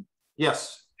question.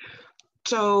 Yes.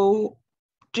 So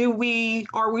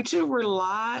Are we to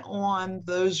rely on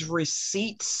those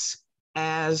receipts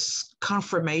as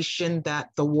confirmation that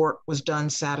the work was done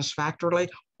satisfactorily,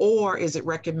 or is it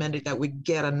recommended that we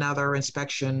get another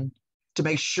inspection to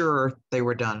make sure they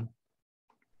were done?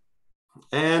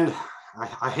 And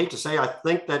I hate to say, I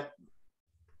think that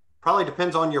probably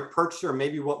depends on your purchaser,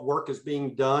 maybe what work is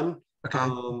being done. Okay.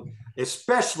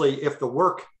 Especially if the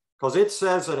work, because it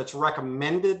says that it's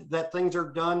recommended that things are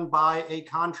done by a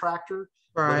contractor,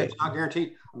 but Right. it's not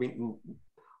guaranteed. I mean,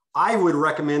 I would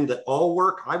recommend that all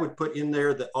work, I would put in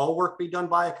there that all work be done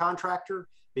by a contractor,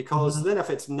 because then if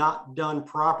it's not done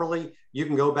properly, you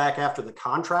can go back after the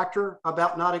contractor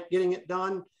about not getting it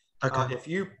done. Okay.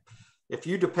 If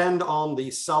you depend on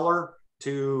the seller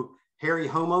to Harry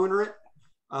homeowner it,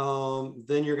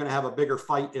 then you're going to have a bigger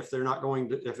fight if they're not going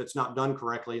to, if it's not done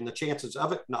correctly, and the chances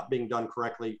of it not being done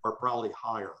correctly are probably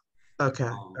higher. Okay.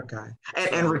 Okay.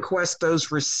 And request those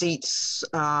receipts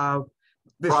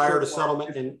prior to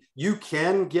settlement. And you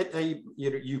can get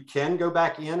you can go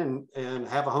back in and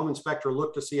have a home inspector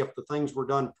look to see if the things were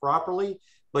done properly,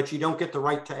 but you don't get the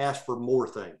right to ask for more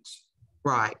things.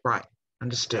 Right. Right.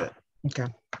 Understood.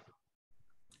 Okay.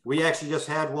 We actually just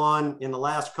had one in the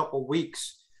last couple of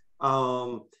weeks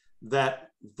that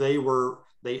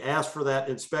they asked for that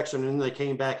inspection, and then they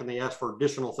came back and they asked for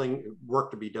additional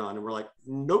work to be done, and we're like,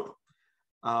 nope,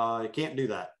 you can't do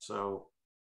that. So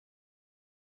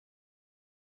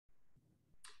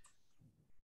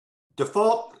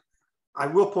default, I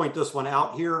will point this one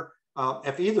out here.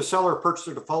 If either seller or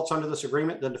purchaser defaults under this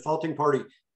agreement, the defaulting party,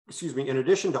 in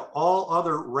addition to all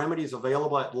other remedies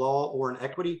available at law or in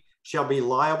equity, shall be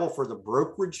liable for the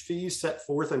brokerage fees set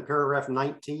forth in paragraph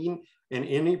 19 and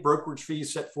any brokerage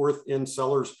fees set forth in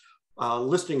seller's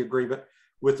listing agreement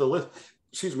with the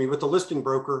listing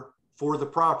broker for the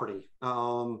property,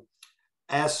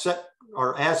 as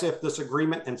if this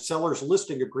agreement and seller's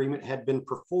listing agreement had been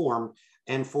performed,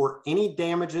 and for any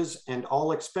damages and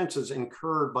all expenses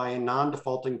incurred by a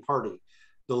non-defaulting party.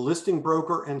 The listing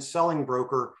broker and selling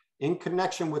broker, in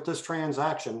connection with this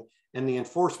transaction and the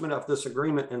enforcement of this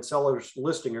agreement and seller's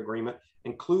listing agreement,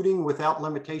 including without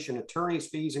limitation attorney's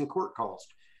fees and court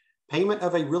costs, payment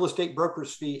of a real estate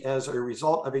broker's fee as a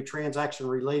result of a transaction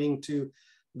relating to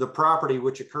the property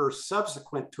which occurs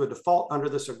subsequent to a default under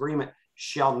this agreement,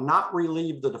 shall not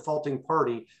relieve the defaulting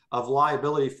party of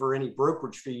liability for any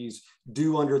brokerage fees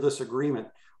due under this agreement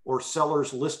or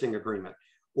seller's listing agreement,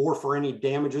 or for any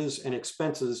damages and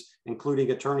expenses,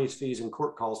 including attorney's fees and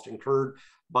court costs incurred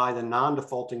by the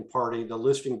non-defaulting party, the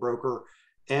listing broker,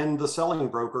 and the selling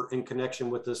broker in connection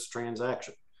with this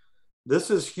transaction. This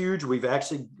is huge. We're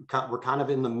kind of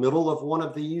in the middle of one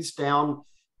of these down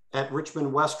at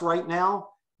Richmond West right now,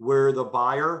 where the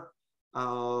buyer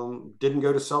didn't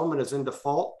go to settlement, is in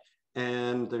default,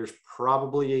 and there's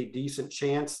probably a decent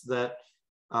chance that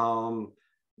we're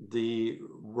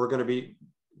going to be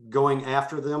going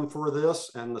after them for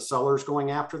this, and the seller's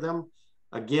going after them.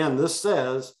 Again, this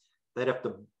says that if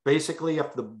the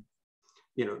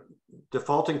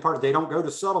defaulting party, they don't go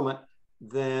to settlement,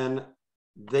 then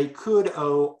they could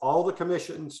owe all the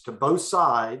commissions to both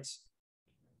sides,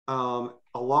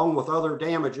 along with other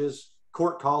damages,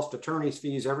 court costs, attorney's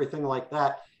fees, everything like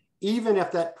that, even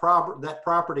if that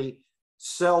property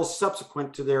sells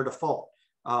subsequent to their default,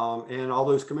 and all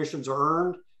those commissions are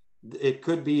earned. It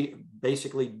could be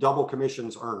basically double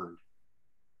commissions earned.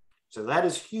 So that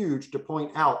is huge to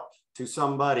point out to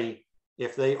somebody.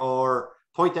 If they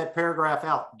point that paragraph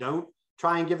out. Don't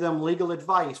try and give them legal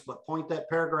advice, but point that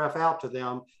paragraph out to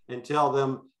them and tell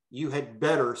them you had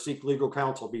better seek legal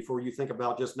counsel before you think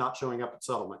about just not showing up at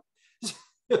settlement.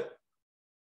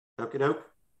 Okie doke.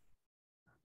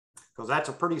 Because that's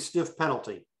a pretty stiff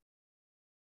penalty.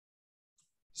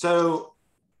 So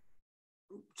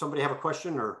somebody have a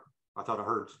question, or I thought I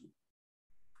heard.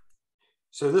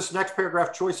 So this next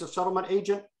paragraph, choice of settlement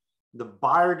agent, the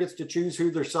buyer gets to choose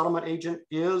who their settlement agent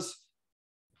is,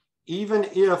 even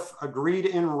if agreed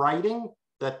in writing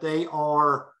that they're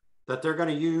going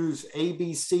to use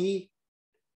ABC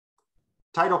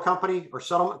title company or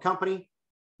settlement company.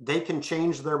 They can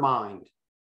change their mind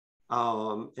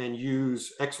and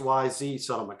use XYZ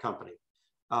settlement company.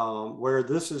 Where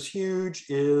this is huge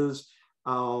is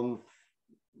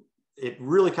it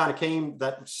really kind of came,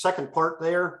 that second part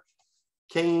there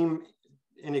came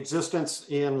in existence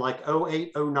in like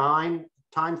 08, 09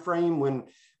 timeframe, when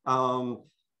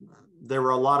there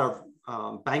were a lot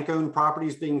of bank-owned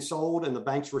properties being sold, and the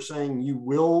banks were saying, you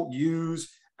will use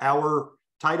our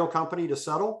title company to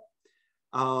settle.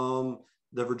 The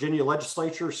Virginia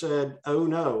legislature said, oh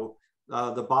no,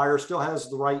 the buyer still has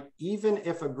the right, even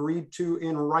if agreed to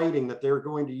in writing that they're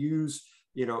going to use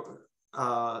you know,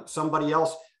 somebody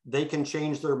else, they can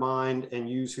change their mind and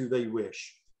use who they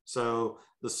wish. So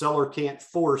the seller can't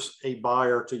force a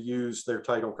buyer to use their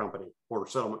title company or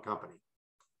settlement company.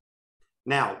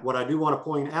 Now, what I do want to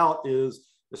point out is,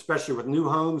 especially with new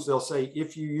homes, they'll say,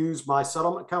 if you use my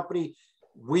settlement company,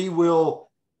 we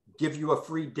will give you a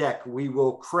free deck. We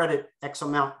will credit X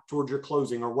amount towards your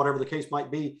closing, or whatever the case might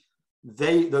be.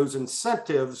 Those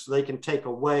incentives they can take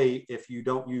away if you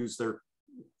don't use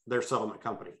their settlement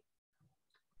company.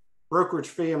 Brokerage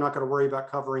fee, I'm not going to worry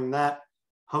about covering that.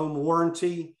 Home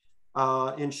warranty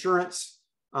insurance.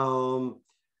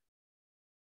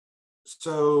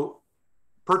 So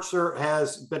purchaser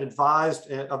has been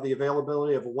advised of the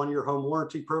availability of a 1-year home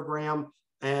warranty program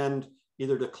and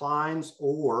either declines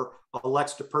or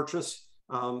elects to purchase.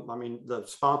 I mean, the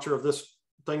sponsor of this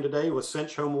thing today was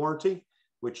Cinch Home Warranty,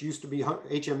 which used to be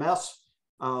HMS.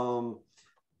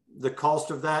 The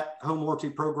cost of that home warranty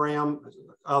program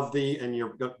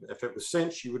if it was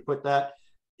Cinch, you would put that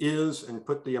and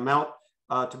put the amount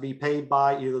to be paid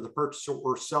by either the purchaser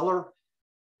or seller.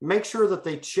 Make sure that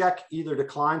they check either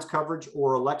declines coverage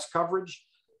or elects coverage,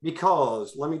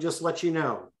 because let me just let you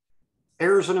know,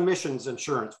 errors and omissions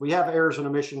insurance. We have errors and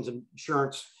omissions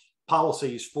insurance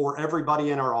policies for everybody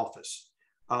in our office.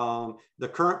 The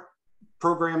current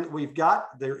program that we've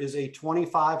got, there is a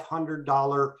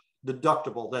 $2,500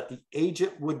 deductible that the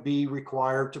agent would be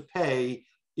required to pay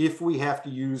if we have to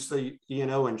use the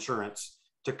E&O insurance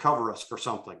to cover us for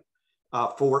something,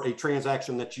 for a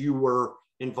transaction that you were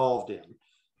involved in.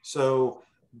 So,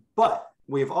 but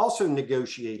we've also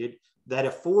negotiated that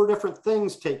if 4 different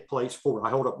things take place, I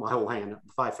hold up my whole hand,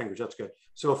 5 fingers, that's good.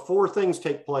 So if 4 things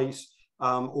take place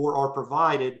or are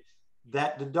provided,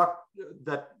 that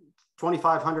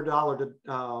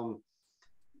 $2,500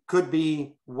 could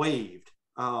be waived.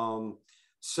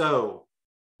 So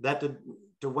that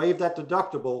to waive that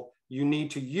deductible, you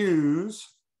need to use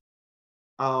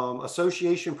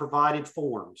association provided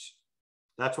forms.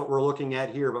 That's what we're looking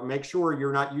at here, but make sure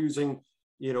you're not using,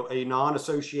 you know, a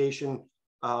non-association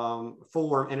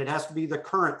form, and it has to be the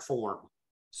current form.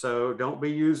 So don't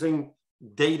be using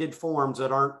dated forms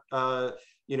that aren't,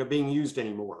 you know, being used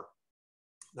anymore.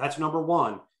 That's number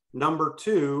 1. Number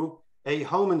 2, a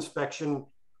home inspection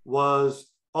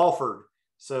was offered.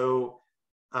 So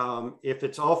if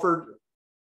it's offered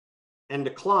and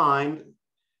declined,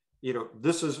 you know,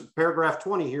 this is paragraph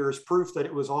 20 here is proof that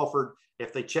it was offered.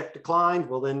 If they check declined,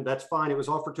 well, then that's fine. It was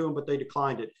offered to them, but they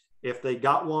declined it. If they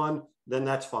got one, then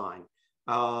that's fine.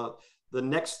 The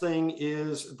next thing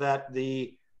is that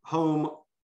the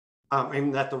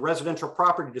that the residential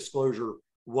property disclosure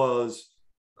was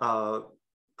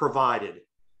provided.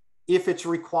 If it's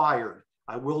required,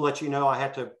 I will let you know, I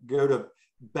had to go to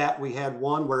bat. We had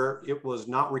one where it was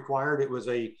not required. It was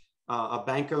a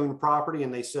bank-owned property,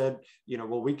 and they said, you know,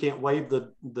 well, we can't waive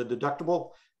the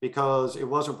deductible because it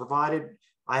wasn't provided.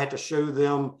 I had to show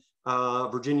them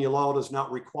Virginia law does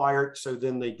not require it. So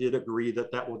then they did agree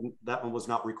that that one was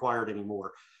not required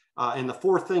anymore. And the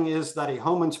 4th thing is that a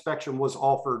home inspection was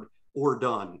offered or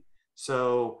done.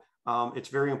 So it's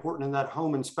very important in that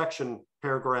home inspection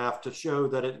paragraph to show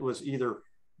that it was either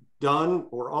done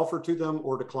or offered to them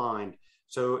or declined.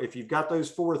 So if you've got those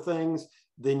 4 things,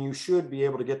 then you should be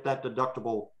able to get that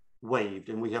deductible waived.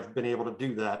 And we have been able to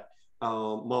do that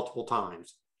multiple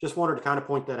times. Just wanted to kind of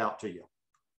point that out to you.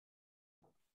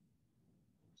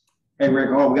 Hey,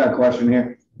 Rick, we got a question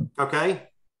here. Okay.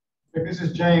 This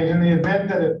is James. In the event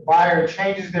that a buyer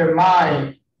changes their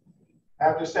mind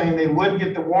after saying they would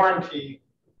get the warranty,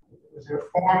 is there a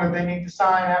form that they need to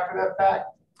sign after that fact?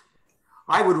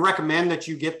 I would recommend that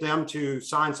you get them to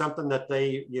sign something that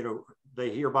they, you know, they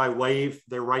hereby waive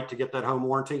their right to get that home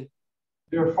warranty. Is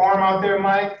there a form out there,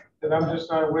 Mike, that I'm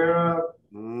just not aware of?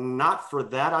 Not for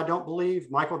that, I don't believe.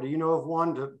 Michael, do you know of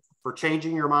one for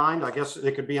changing your mind? I guess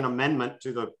it could be an amendment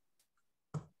to the.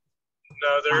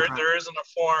 No, there isn't a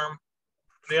form.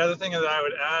 The other thing that I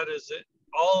would add is that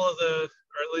all of the,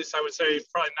 or at least I would say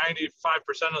probably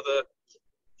 95% of the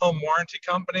home warranty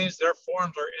companies, their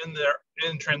forms are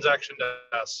in transaction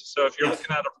desk. So if you're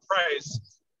looking at a price,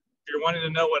 if you're wanting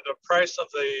to know what the price of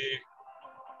the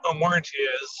home warranty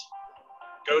is,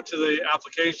 go to the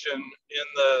application in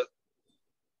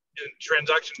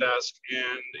transaction desk,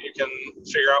 and you can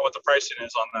figure out what the pricing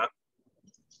is on that.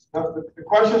 The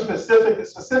question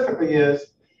specifically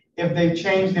is if they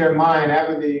change their mind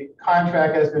after the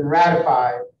contract has been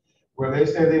ratified, where they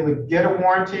say they would get a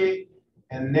warranty,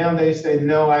 and now they say,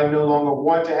 no, I no longer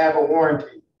want to have a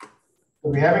warranty. So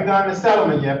we haven't gotten a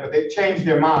settlement yet, but they've changed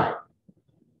their mind.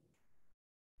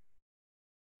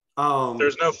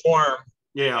 There's no form.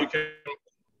 Yeah. You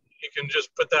can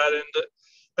just put that into,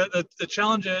 The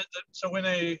challenge is that, so when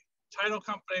a title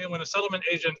company, when a settlement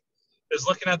agent is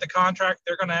looking at the contract,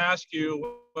 they're going to ask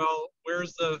you, well,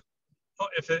 where's the,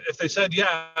 if they said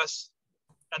yes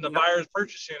and the buyer's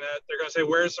purchasing it, they're going to say,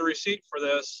 where's the receipt for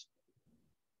this?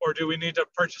 Or do we need to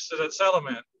purchase it at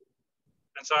settlement?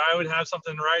 And so I would have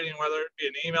something in writing, whether it be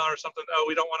an email or something. Oh,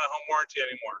 we don't want a home warranty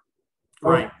anymore.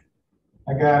 Right.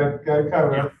 I got it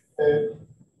covered.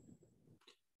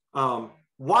 Yeah.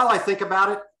 While I think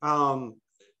about it,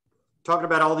 talking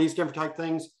about all these different type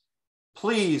things,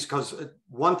 please, because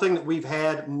one thing that we've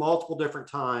had multiple different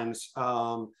times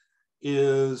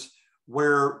is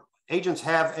where agents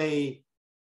have a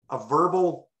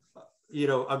verbal,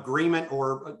 agreement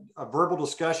or a verbal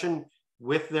discussion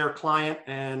with their client.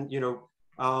 And,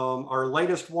 our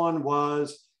latest one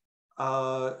was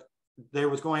there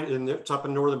was going, and it's up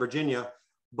in Northern Virginia,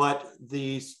 but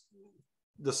the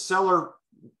seller,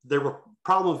 there were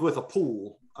problems with a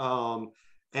pool.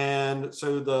 And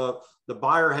so the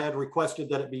buyer had requested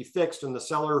that it be fixed, and the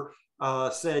seller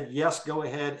said, yes, go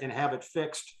ahead and have it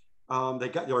fixed. They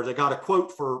got a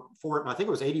quote for it, and I think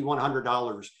it was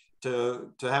 $8,100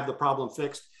 to have the problem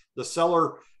fixed. The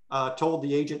seller told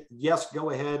the agent, yes, go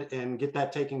ahead and get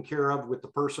that taken care of with the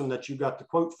person that you got the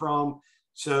quote from.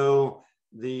 So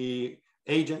the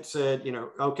agent said,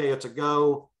 okay, it's a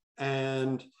go,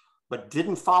 but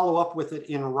didn't follow up with it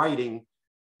in writing.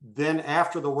 Then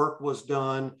after the work was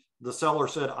done, the seller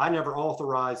said, I never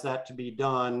authorized that to be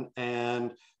done.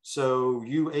 And so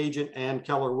you, agent, and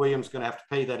Keller Williams going to have to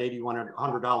pay that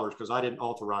 $8,100 because I didn't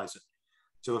authorize it.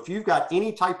 So if you've got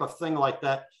any type of thing like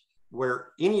that, where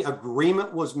any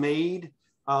agreement was made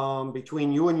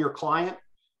between you and your client,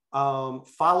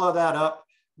 follow that up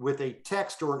with a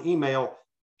text or an email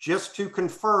just to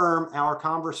confirm our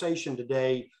conversation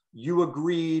today. You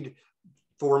agreed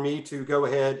for me to go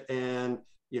ahead and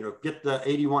get the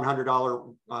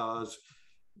 $8,100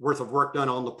 worth of work done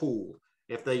on the pool.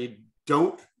 If they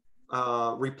don't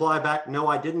reply back, no,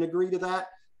 I didn't agree to that,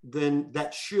 then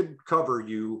that should cover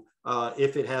you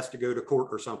if it has to go to court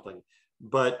or something.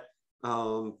 But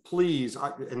please,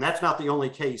 and that's not the only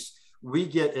case. We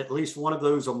get at least one of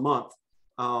those a month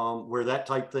where that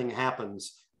type thing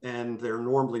happens, and they're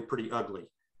normally pretty ugly.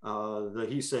 The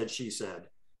he said, she said.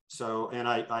 So, and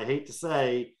I hate to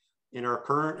say, in our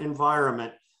current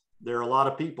environment, there are a lot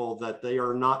of people that they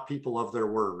are not people of their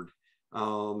word.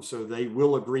 So they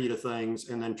will agree to things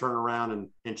and then turn around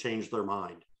and change their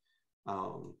mind.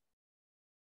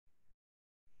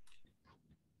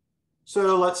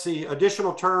 So let's see,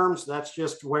 additional terms, that's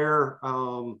just where,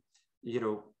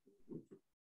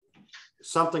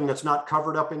 something that's not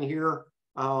covered up in here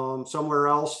somewhere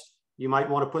else, you might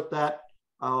want to put that.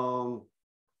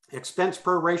 Expense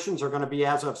prorations are going to be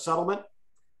as of settlement.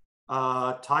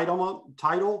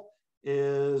 Title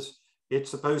is, it's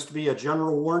supposed to be a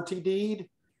general warranty deed.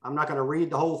 I'm not going to read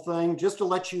the whole thing. Just to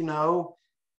let you know,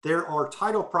 there are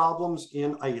title problems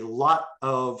in a lot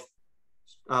of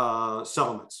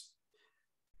settlements,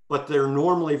 but they're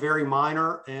normally very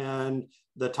minor, and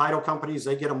the title companies,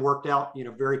 they get them worked out,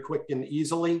 very quick and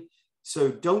easily. So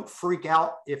don't freak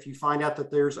out if you find out that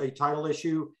there's a title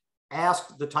issue.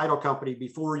 Ask the title company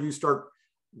before you start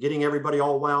getting everybody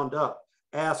all wound up.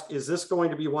 Ask, is this going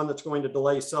to be one that's going to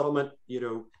delay settlement?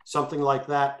 Something like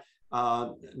that.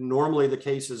 Normally the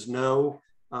case is no.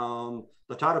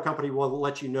 The title company will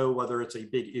let you know whether it's a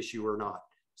big issue or not.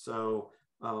 So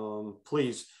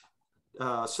please,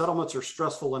 settlements are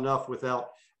stressful enough without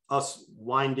us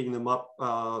winding them up,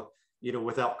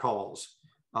 without calls.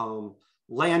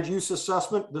 Land use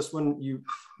assessment, this one,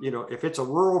 if it's a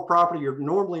rural property, you're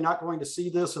normally not going to see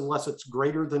this unless it's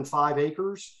greater than 5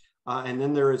 acres. And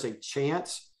then there is a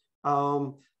chance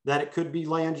that it could be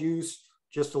land use.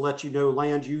 Just to let you know,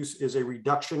 land use is a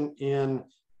reduction in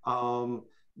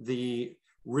the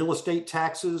real estate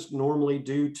taxes normally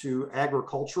due to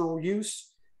agricultural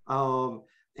use.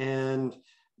 And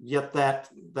yet that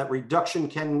reduction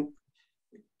can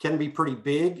be pretty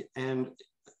big, and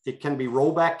it can be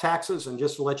rollback taxes. And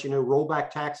just to let you know,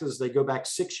 rollback taxes, they go back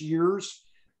 6 years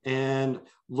and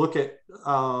look at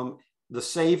the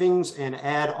savings and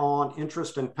add on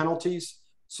interest and penalties.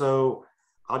 So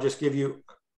I'll just give you,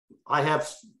 I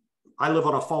live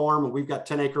on a farm, and we've got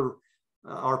 10-acre,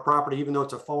 our property, even though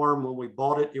it's a farm, when we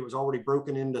bought it, it was already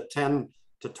broken into 10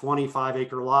 to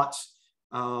 25-acre lots.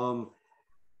 On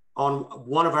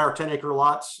one of our 10-acre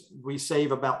lots, we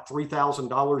save about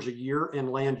 $3,000 a year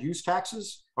in land use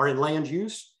taxes, or in land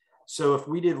use. So if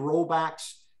we did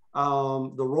rollbacks, the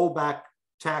rollback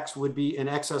tax would be in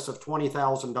excess of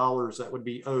 $20,000 that would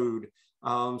be owed.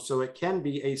 So it can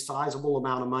be a sizable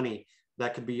amount of money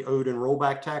that could be owed in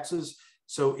rollback taxes.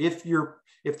 So if you're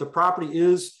If the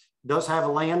property does have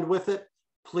land with it,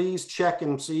 please check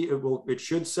and see. It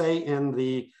should say in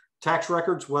the tax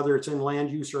records whether it's in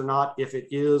land use or not. If it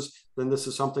is, then this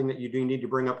is something that you do need to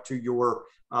bring up to your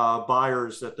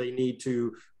buyers, that they need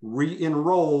to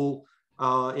re-enroll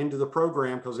into the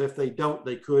program, because if they don't,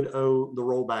 they could owe the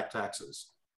rollback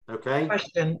taxes. Okay.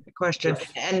 Question.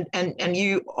 Yes. And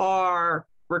you are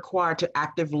required to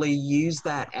actively use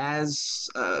that as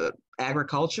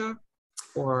agriculture,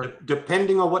 or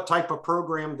depending on what type of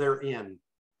program they're in.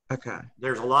 Okay.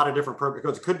 There's a lot of different programs,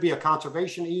 because it could be a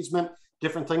conservation easement,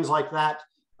 different things like that.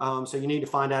 So you need to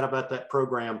find out about that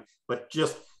program. But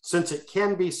just since it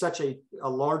can be such a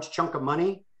large chunk of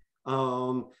money,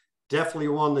 definitely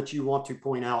one that you want to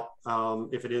point out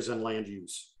if it is in land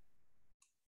use.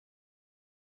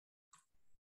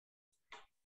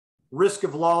 Risk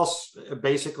of loss,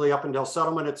 basically up until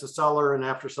settlement, it's the seller, and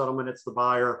after settlement, it's the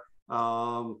buyer.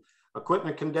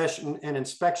 Equipment condition and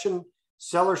inspection.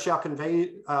 Seller shall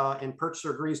convey and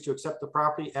purchaser agrees to accept the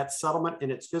property at settlement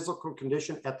in its physical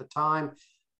condition at the time,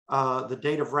 the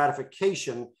date of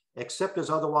ratification, except as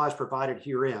otherwise provided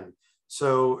herein.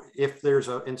 So if there's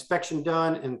an inspection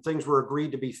done and things were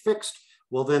agreed to be fixed,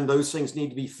 well, then those things need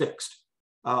to be fixed.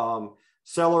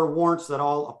 Seller warrants that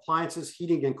all appliances,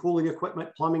 heating and cooling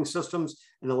equipment, plumbing systems,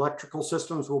 and electrical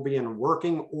systems will be in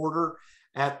working order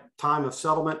at time of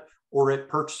settlement or at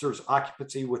purchaser's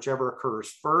occupancy, whichever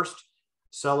occurs first.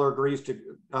 Seller agrees to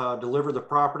deliver the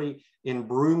property in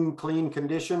broom clean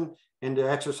condition and to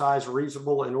exercise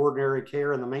reasonable and ordinary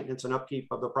care in the maintenance and upkeep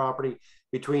of the property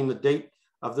between the date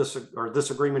of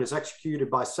this agreement is executed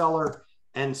by seller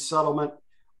and settlement,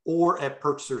 or at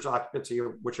purchaser's occupancy,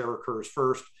 or whichever occurs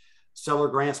first. Seller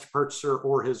grants to purchaser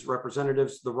or his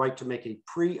representatives the right to make a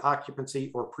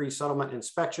pre-occupancy or pre-settlement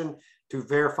inspection to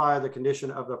verify the condition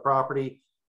of the property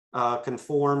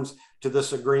conforms to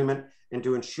this agreement and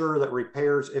to ensure that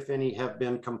repairs, if any, have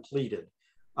been completed.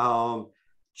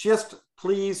 Just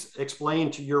please explain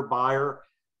to your buyer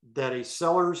that a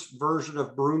seller's version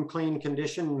of broom clean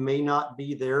condition may not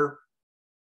be their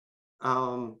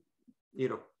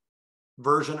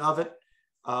version of it.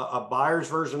 A buyer's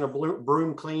version of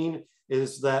broom clean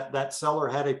is that seller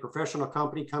had a professional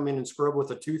company come in and scrub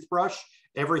with a toothbrush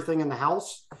everything in the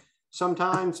house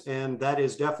sometimes, and that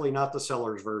is definitely not the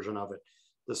seller's version of it.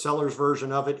 The seller's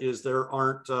version of it is there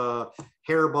aren't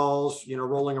hairballs,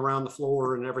 rolling around the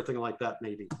floor and everything like that,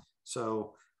 maybe.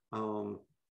 So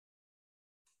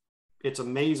it's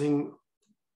amazing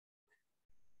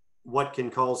what can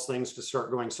cause things to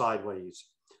start going sideways.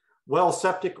 Well,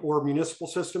 septic or municipal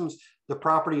systems, the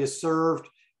property is served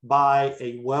by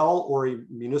a well or a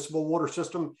municipal water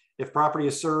system. If property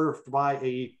is served by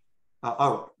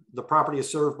the property is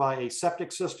served by a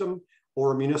septic system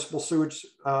or a municipal sewage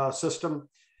system,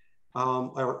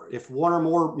 or if one or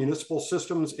more municipal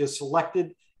systems is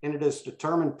selected and it is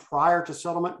determined prior to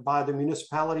settlement by the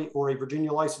municipality or a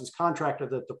Virginia licensed contractor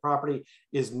that the property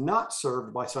is not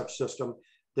served by such system,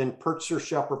 then purchaser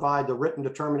shall provide the written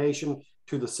determination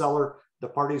to the seller. The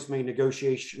parties may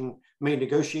negotiate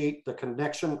the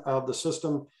connection of the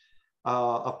system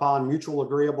upon mutual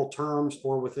agreeable terms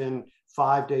or within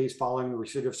 5 days following the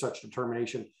receipt of such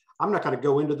determination. I'm not going to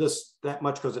go into this that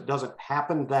much because it doesn't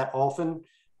happen that often.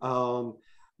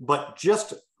 But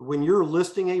just when you're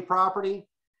listing a property,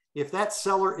 if that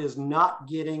seller is not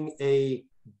getting a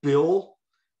bill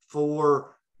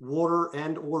for water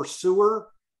and or sewer,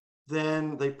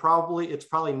 then it's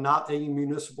probably not a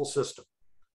municipal system.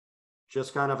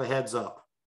 Just kind of a heads up.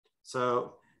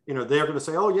 So, they're going to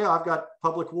say, oh yeah, I've got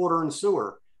public water and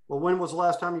sewer. Well, when was the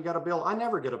last time you got a bill? I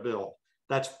never get a bill.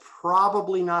 That's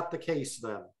probably not the case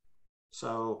then.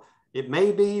 So it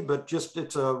may be, but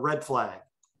it's a red flag.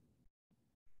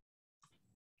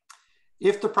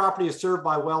 If the property is served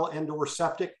by well and or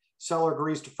septic, seller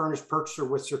agrees to furnish purchaser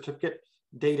with certificate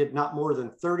dated not more than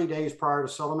 30 days prior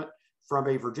to settlement from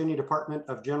a Virginia Department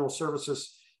of General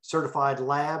Services certified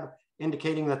lab,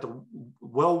 indicating that the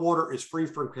well water is free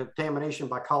from contamination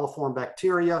by coliform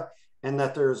bacteria and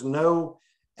that there is no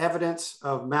evidence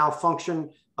of malfunction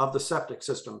of the septic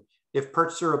system. If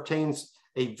purchaser obtains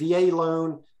a VA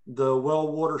loan, the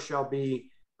well water shall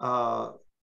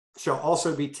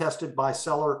also be tested by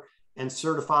seller and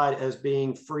certified as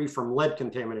being free from lead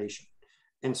contamination.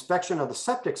 Inspection of the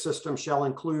septic system shall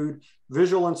include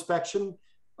visual inspection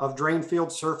of drain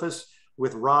field surface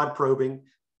with rod probing,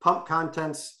 pump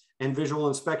contents, and visual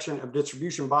inspection of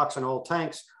distribution box and all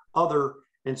tanks, other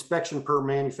inspection per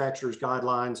manufacturer's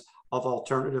guidelines of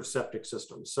alternative septic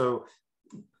systems. So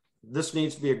this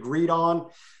needs to be agreed on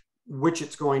which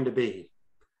it's going to be.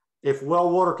 If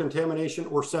well water contamination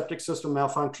or septic system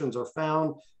malfunctions are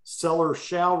found, seller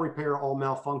shall repair all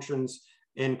malfunctions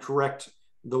and correct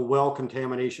the well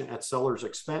contamination at seller's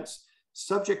expense,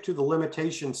 subject to the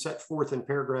limitations set forth in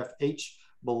paragraph H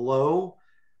below.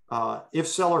 If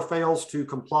seller fails to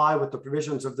comply with the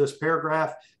provisions of this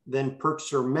paragraph, then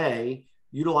purchaser may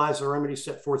utilize the remedy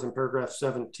set forth in paragraph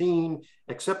 17,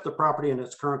 accept the property in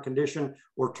its current condition,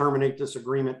 or terminate this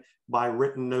agreement by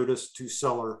written notice to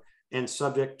seller and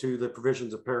subject to the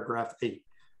provisions of paragraph 8.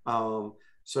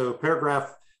 So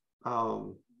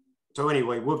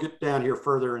anyway, we'll get down here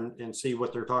further and see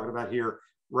what they're talking about here.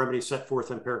 Remedy set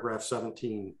forth in paragraph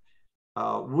 17.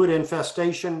 Wood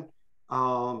infestation.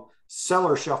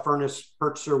 Seller shall furnish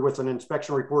purchaser with an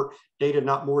inspection report dated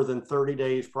not more than 30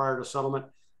 days prior to settlement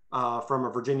from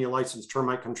a Virginia licensed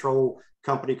termite control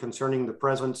company concerning the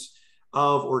presence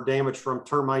of or damage from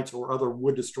termites or other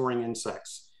wood destroying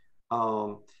insects.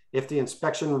 If the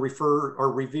inspection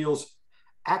reveals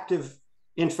active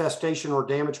infestation or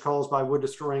damage caused by wood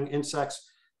destroying insects,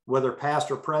 whether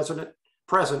past or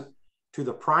present to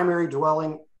the primary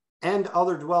dwelling and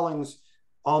other dwellings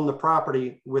on the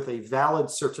property with a valid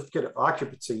certificate of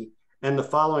occupancy and the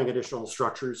following additional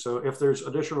structures. So if there's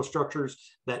additional structures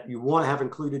that you want to have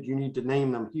included, you need to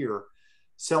name them here.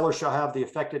 Seller shall have the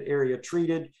affected area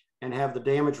treated and have the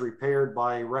damage repaired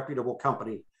by a reputable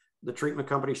company. The treatment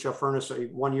company shall furnish a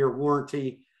 1-year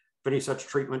warranty for any such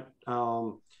treatment.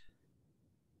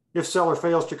 If seller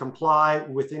fails to comply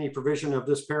with any provision of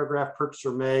this paragraph,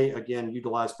 purchaser may, again,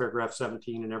 utilize paragraph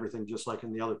 17 and everything just like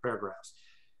in the other paragraphs.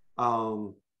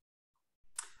 One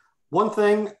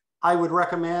thing I would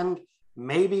recommend,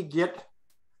 maybe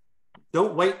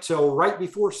don't wait till right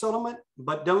before settlement,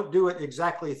 but don't do it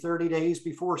exactly 30 days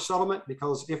before settlement,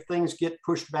 because if things get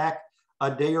pushed back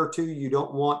a day or two, you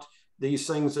don't want these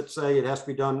things that say it has to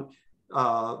be done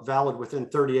valid within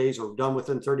 30 days or done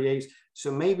within 30 days. So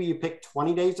maybe you pick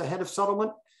 20 days ahead of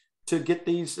settlement to get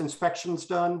these inspections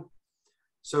done.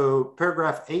 So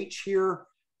paragraph H here,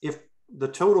 if the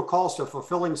total cost of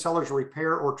fulfilling seller's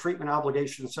repair or treatment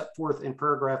obligations set forth in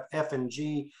paragraph F and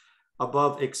G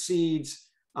above exceeds,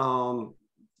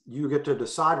 you get to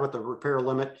decide what the repair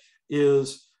limit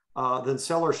is. Then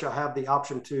seller shall have the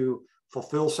option to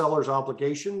fulfill seller's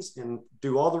obligations and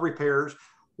do all the repairs,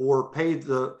 or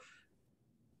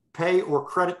pay or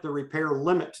credit the repair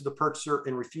limit to the purchaser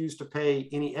and refuse to pay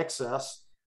any excess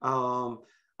of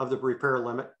the repair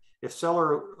limit. If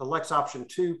seller elects option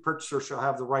 2, purchaser shall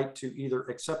have the right to either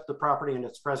accept the property in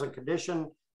its present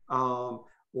condition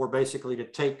or basically to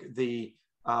take the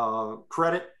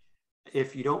credit.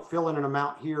 If you don't fill in an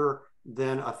amount here,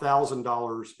 then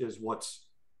 $1,000 is what's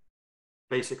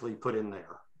basically put in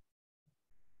there.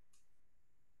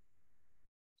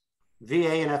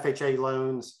 VA and FHA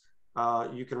loans,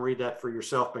 you can read that for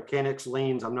yourself. Mechanics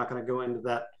liens, I'm not going to go into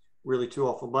that really too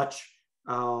awful much.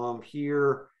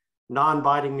 Here,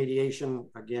 non-binding mediation,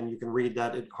 again, you can read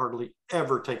that. It hardly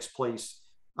ever takes place.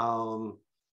 I'm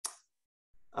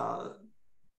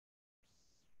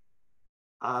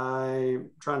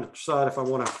trying to decide if I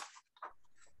want to,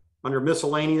 under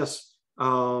miscellaneous,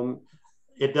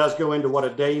 it does go into what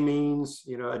a day means.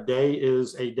 You know, a day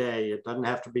is a day. It doesn't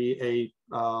have to be a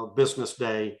business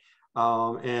day.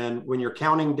 And when you're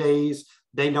counting days,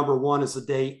 day number 1 is the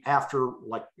day after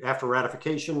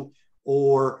ratification,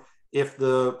 or if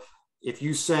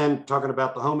you send, talking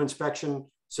about the home inspection,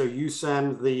 so you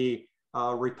send the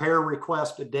repair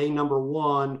request at day number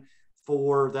 1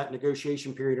 for that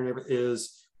negotiation period, and everything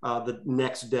is the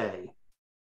next day.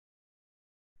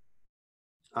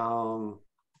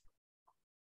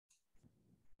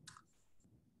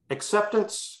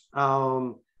 Acceptance.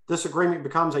 This agreement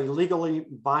becomes a legally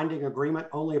binding agreement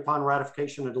only upon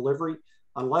ratification and delivery,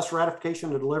 unless ratification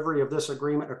and delivery of this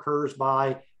agreement occurs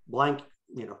by blank,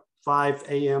 5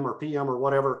 a.m. or p.m. or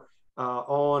whatever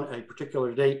on a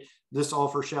particular date. This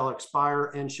offer shall expire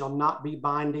and shall not be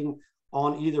binding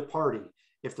on either party.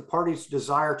 If the parties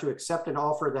desire to accept an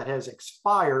offer that has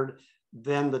expired,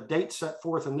 then the date set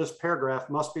forth in this paragraph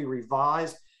must be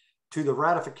revised to the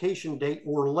ratification date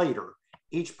or later.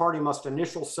 Each party must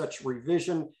initial such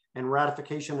revision, and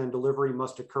ratification and delivery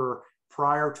must occur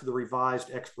prior to the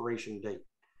revised expiration date.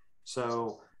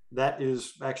 So that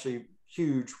is actually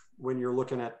huge when you're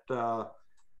looking at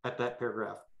that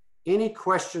paragraph. Any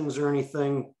questions or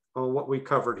anything on what we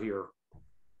covered here?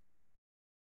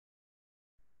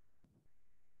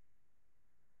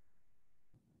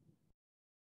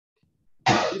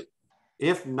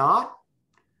 If not,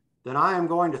 then I am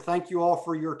going to thank you all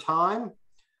for your time.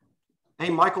 Hey,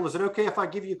 Michael, is it okay if I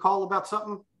give you a call about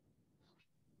something?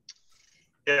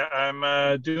 Yeah,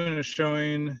 I'm doing a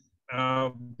showing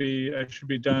I should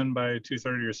be done by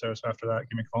 2:30 or so. So after that,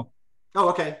 give me a call. Oh,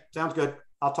 okay. Sounds good.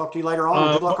 I'll talk to you later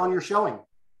on. Good luck on your showing.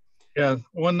 Yeah.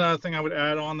 One thing I would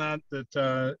add on that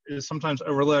is sometimes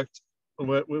overlooked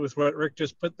with what Rick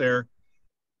just put there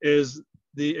is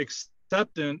the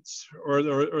acceptance or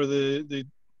the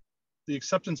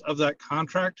acceptance of that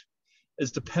contract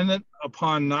is dependent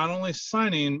upon not only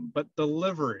signing, but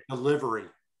delivery. Delivery.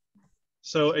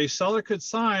 So a seller could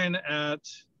sign at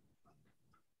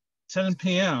 10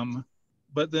 p.m.,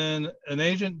 but then an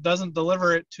agent doesn't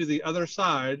deliver it to the other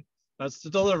side, that's the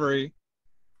delivery,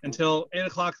 until 8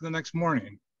 o'clock the next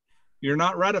morning. You're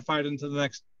not ratified until the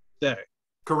next day.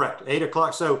 Correct. 8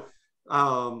 o'clock. So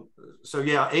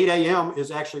yeah, 8 a.m. is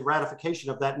actually ratification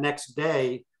of that next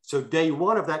day. So day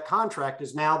one of that contract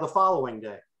is now the following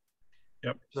day.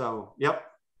 Yep. So, yep.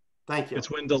 Thank you. It's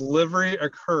when delivery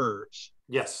occurs.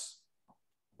 Yes.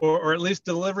 Or at least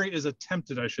delivery is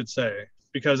attempted, I should say.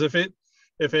 Because if an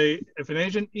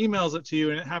agent emails it to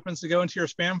you and it happens to go into your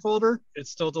spam folder,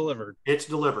 it's still delivered. It's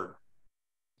delivered.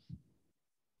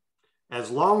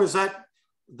 As long as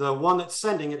the one that's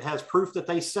sending it has proof that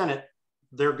they sent it,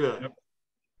 they're good.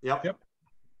 Yep.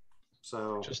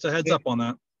 So just a heads up on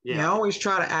that. Yeah. I always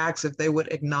try to ask if they would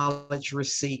acknowledge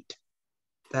receipt.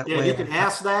 That way. You can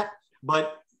ask that,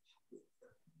 but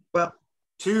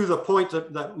to the point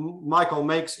that Michael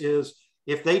makes is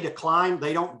if they decline,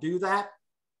 they don't do that.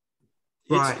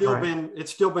 It's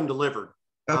still been delivered.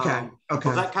 Okay.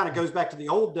 So that kind of goes back to the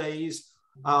old days.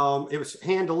 It was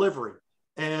hand delivery,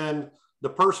 and the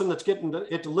person that's getting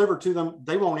it delivered to them,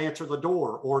 they won't answer the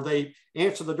door, or they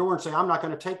answer the door and say, "I'm not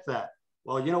going to take that."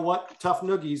 Well, you know what? Tough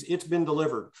noogies, it's been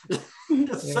delivered.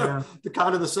 So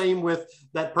kind of the same with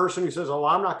that person who says, "Oh,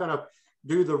 I'm not going to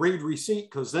do the read receipt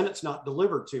because then it's not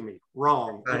delivered to me."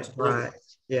 Wrong. Right.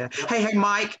 Yeah. Yep. Hey,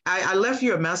 Mike, I left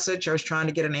you a message. I was trying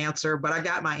to get an answer, but I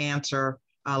got my answer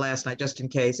last night just in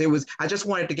case. I just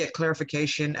wanted to get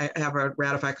clarification. I have a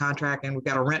ratified contract and we've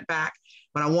got a rent back,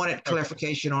 but I wanted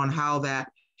clarification on how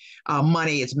that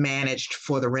money is managed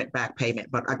for the rent back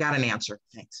payment, but I got an answer.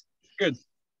 Thanks. Good.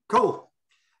 Cool.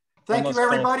 Thank you,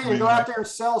 everybody, and go out there and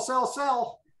sell.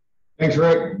 Thanks,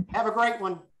 Rick. Have a great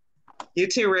one. You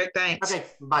too, Rick. Thanks. Okay,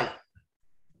 bye.